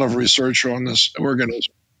lot of research on this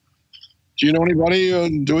organism. Do you know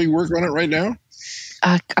anybody doing work on it right now?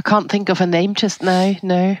 I can't think of a name just now.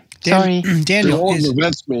 No. Sorry. Daniel, they're all in the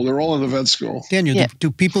vet school. They're all in the vet school. Daniel,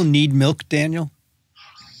 do people need milk, Daniel?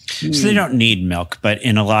 So they don't need milk, but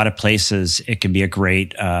in a lot of places, it can be a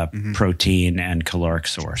great protein and caloric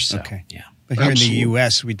source. So, okay. Yeah. But here in the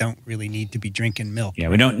U.S., we don't really need to be drinking milk. Yeah,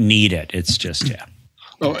 we don't need it. It's just,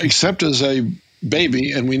 Well, except as a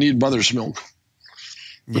baby, and we need mother's milk.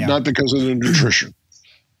 But not because of the nutrition.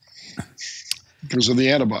 Because of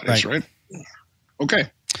the antibodies, right? Okay.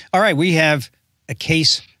 All right, we have a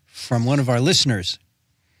case from one of our listeners.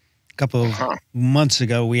 A couple of months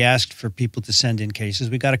ago, we asked for people to send in cases.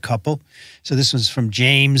 We got a couple. So this one's from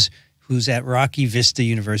James, who's at Rocky Vista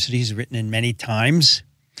University. He's written in many times.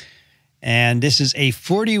 And this is a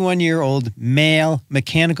 41-year-old male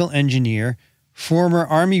mechanical engineer, former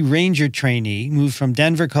Army Ranger trainee, moved from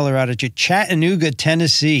Denver, Colorado to Chattanooga,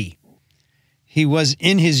 Tennessee. He was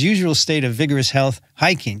in his usual state of vigorous health,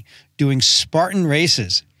 hiking, doing Spartan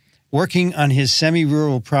races, working on his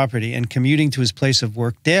semi-rural property and commuting to his place of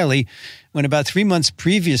work daily, when about 3 months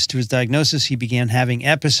previous to his diagnosis, he began having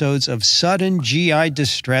episodes of sudden GI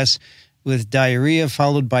distress with diarrhea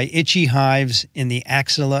followed by itchy hives in the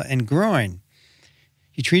axilla and groin.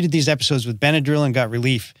 He treated these episodes with Benadryl and got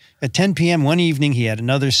relief. At 10 p.m. one evening, he had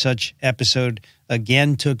another such episode,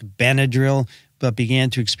 again took Benadryl, but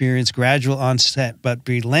began to experience gradual onset but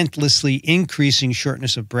relentlessly increasing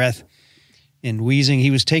shortness of breath and wheezing.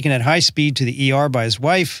 He was taken at high speed to the ER by his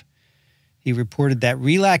wife. He reported that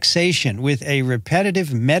relaxation with a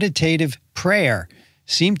repetitive meditative prayer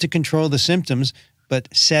seemed to control the symptoms, but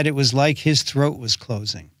said it was like his throat was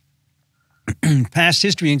closing. Past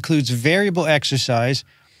history includes variable exercise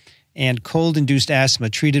and cold-induced asthma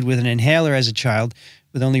treated with an inhaler as a child,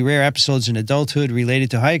 with only rare episodes in adulthood related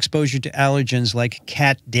to high exposure to allergens like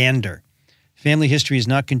cat dander. Family history is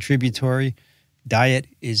not contributory. Diet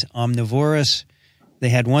is omnivorous. They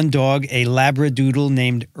had one dog, a Labradoodle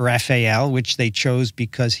named Raphael, which they chose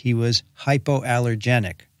because he was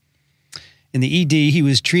hypoallergenic. In the ED, he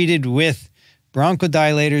was treated with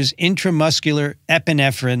bronchodilators, intramuscular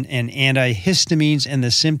epinephrine, and antihistamines, and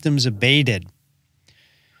the symptoms abated.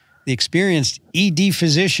 The experienced ED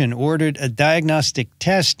physician ordered a diagnostic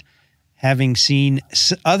test, having seen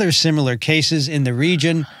other similar cases in the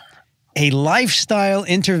region. A lifestyle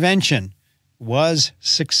intervention was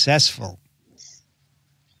successful.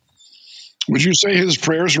 Would you say his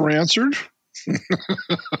prayers were answered?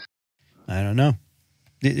 I don't know.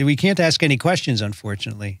 We can't ask any questions,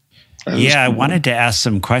 unfortunately. Yeah, I wanted to ask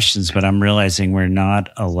some questions, but I'm realizing we're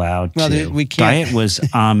not allowed to. We can't. Diet was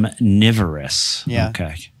omnivorous. Yeah.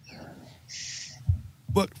 Okay.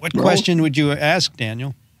 What question would you ask,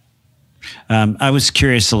 Daniel? I was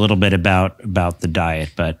curious a little bit about the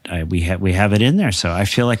diet, but we have it in there, so I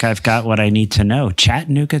feel like I've got what I need to know.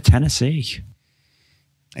 Chattanooga, Tennessee.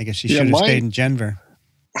 I guess you should have stayed in Denver.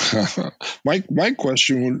 My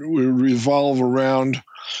question would revolve around,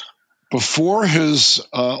 before his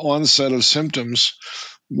onset of symptoms,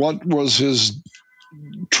 what was his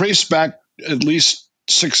trace back at least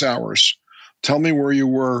 6 hours? Tell me where you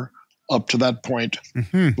were up to that point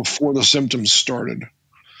before the symptoms started.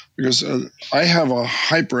 Because I have a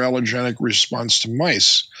hyperallergenic response to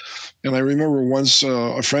mice. And I remember once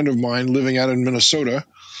a friend of mine living out in Minnesota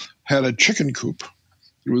had a chicken coop.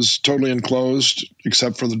 It was totally enclosed,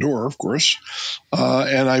 except for the door, of course.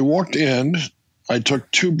 And I walked in, I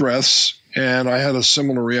took 2 breaths, and I had a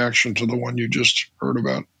similar reaction to the one you just heard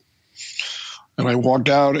about. And I walked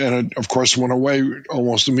out, and it, of course, went away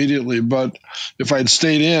almost immediately. But if I had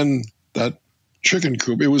stayed in that chicken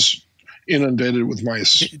coop, it was inundated with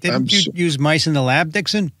mice. Didn't you use mice in the lab,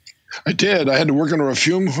 Dixon? I did. I had to work under a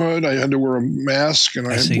fume hood. I had to wear a mask, and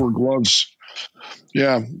I had to wear gloves.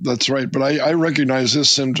 Yeah, that's right. But I recognize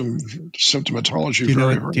this symptomatology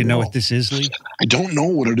very well. Do you know what this is, Lee? I don't know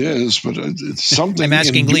what it is, but it's something. I'm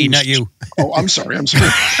asking Lee, not you. Oh, I'm sorry. I'm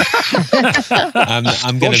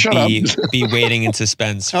going to be waiting in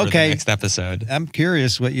suspense for the next episode. I'm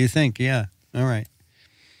curious what you think. Yeah. All right.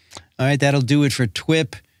 That'll do it for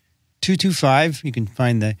TWiP 225. You can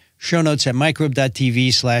find the show notes at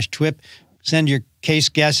microbe.tv/TWiP. Send your case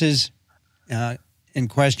guesses and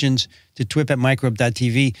questions to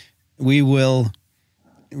TWiP@microbe.tv. We will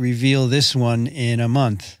reveal this one in a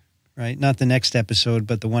month, right? Not the next episode,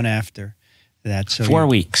 but the one after that. So 4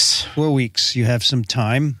 weeks. 4 weeks. You have some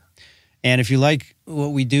time. And if you like what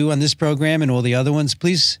we do on this program and all the other ones,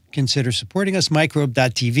 please consider supporting us.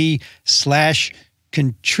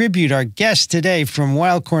 Microbe.tv/contribute. Our guest today from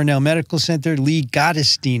Weill Cornell Medical Center, Lee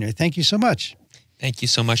Gottesdiener. Thank you so much. Thank you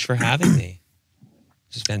so much for having me.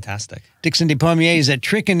 This is fantastic. Dixon DePommier is at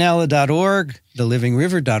Racaniello.org,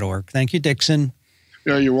 thelivingriver.org. Thank you, Dixon.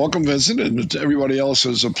 Yeah, you're welcome, Vincent. And to everybody else,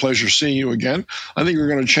 it's a pleasure seeing you again. I think we're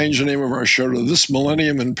going to change the name of our show to This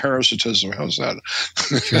Millennium in Parasitism. How's that?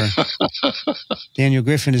 Sure. Daniel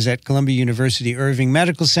Griffin is at Columbia University Irving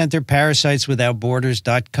Medical Center,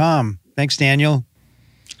 parasiteswithoutborders.com. Thanks, Daniel.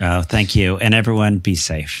 Oh, thank you. And everyone, be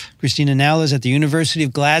safe. Christina Nowell is at the University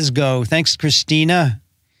of Glasgow. Thanks, Christina.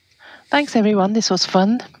 Thanks, everyone. This was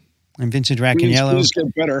fun. I'm Vincent Racaniello. Please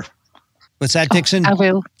get better. What's that, Dixon? I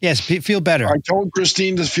will. Yes, feel better. I told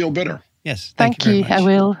Christine to feel better. Yes. Thank you. very much. I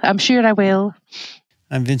will. I'm sure I will.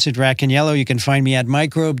 I'm Vincent Racaniello. You can find me at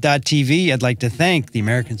microbe.tv. I'd like to thank the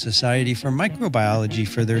American Society for Microbiology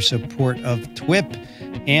for their support of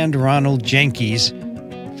TWiP and Ronald Jenkins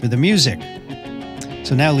for the music.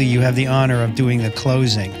 So now, Lee, you have the honor of doing the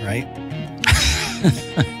closing, right?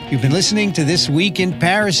 You've been listening to This Week in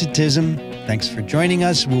Parasitism. Thanks for joining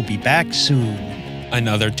us. We'll be back soon.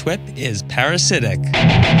 Another TWiP is parasitic.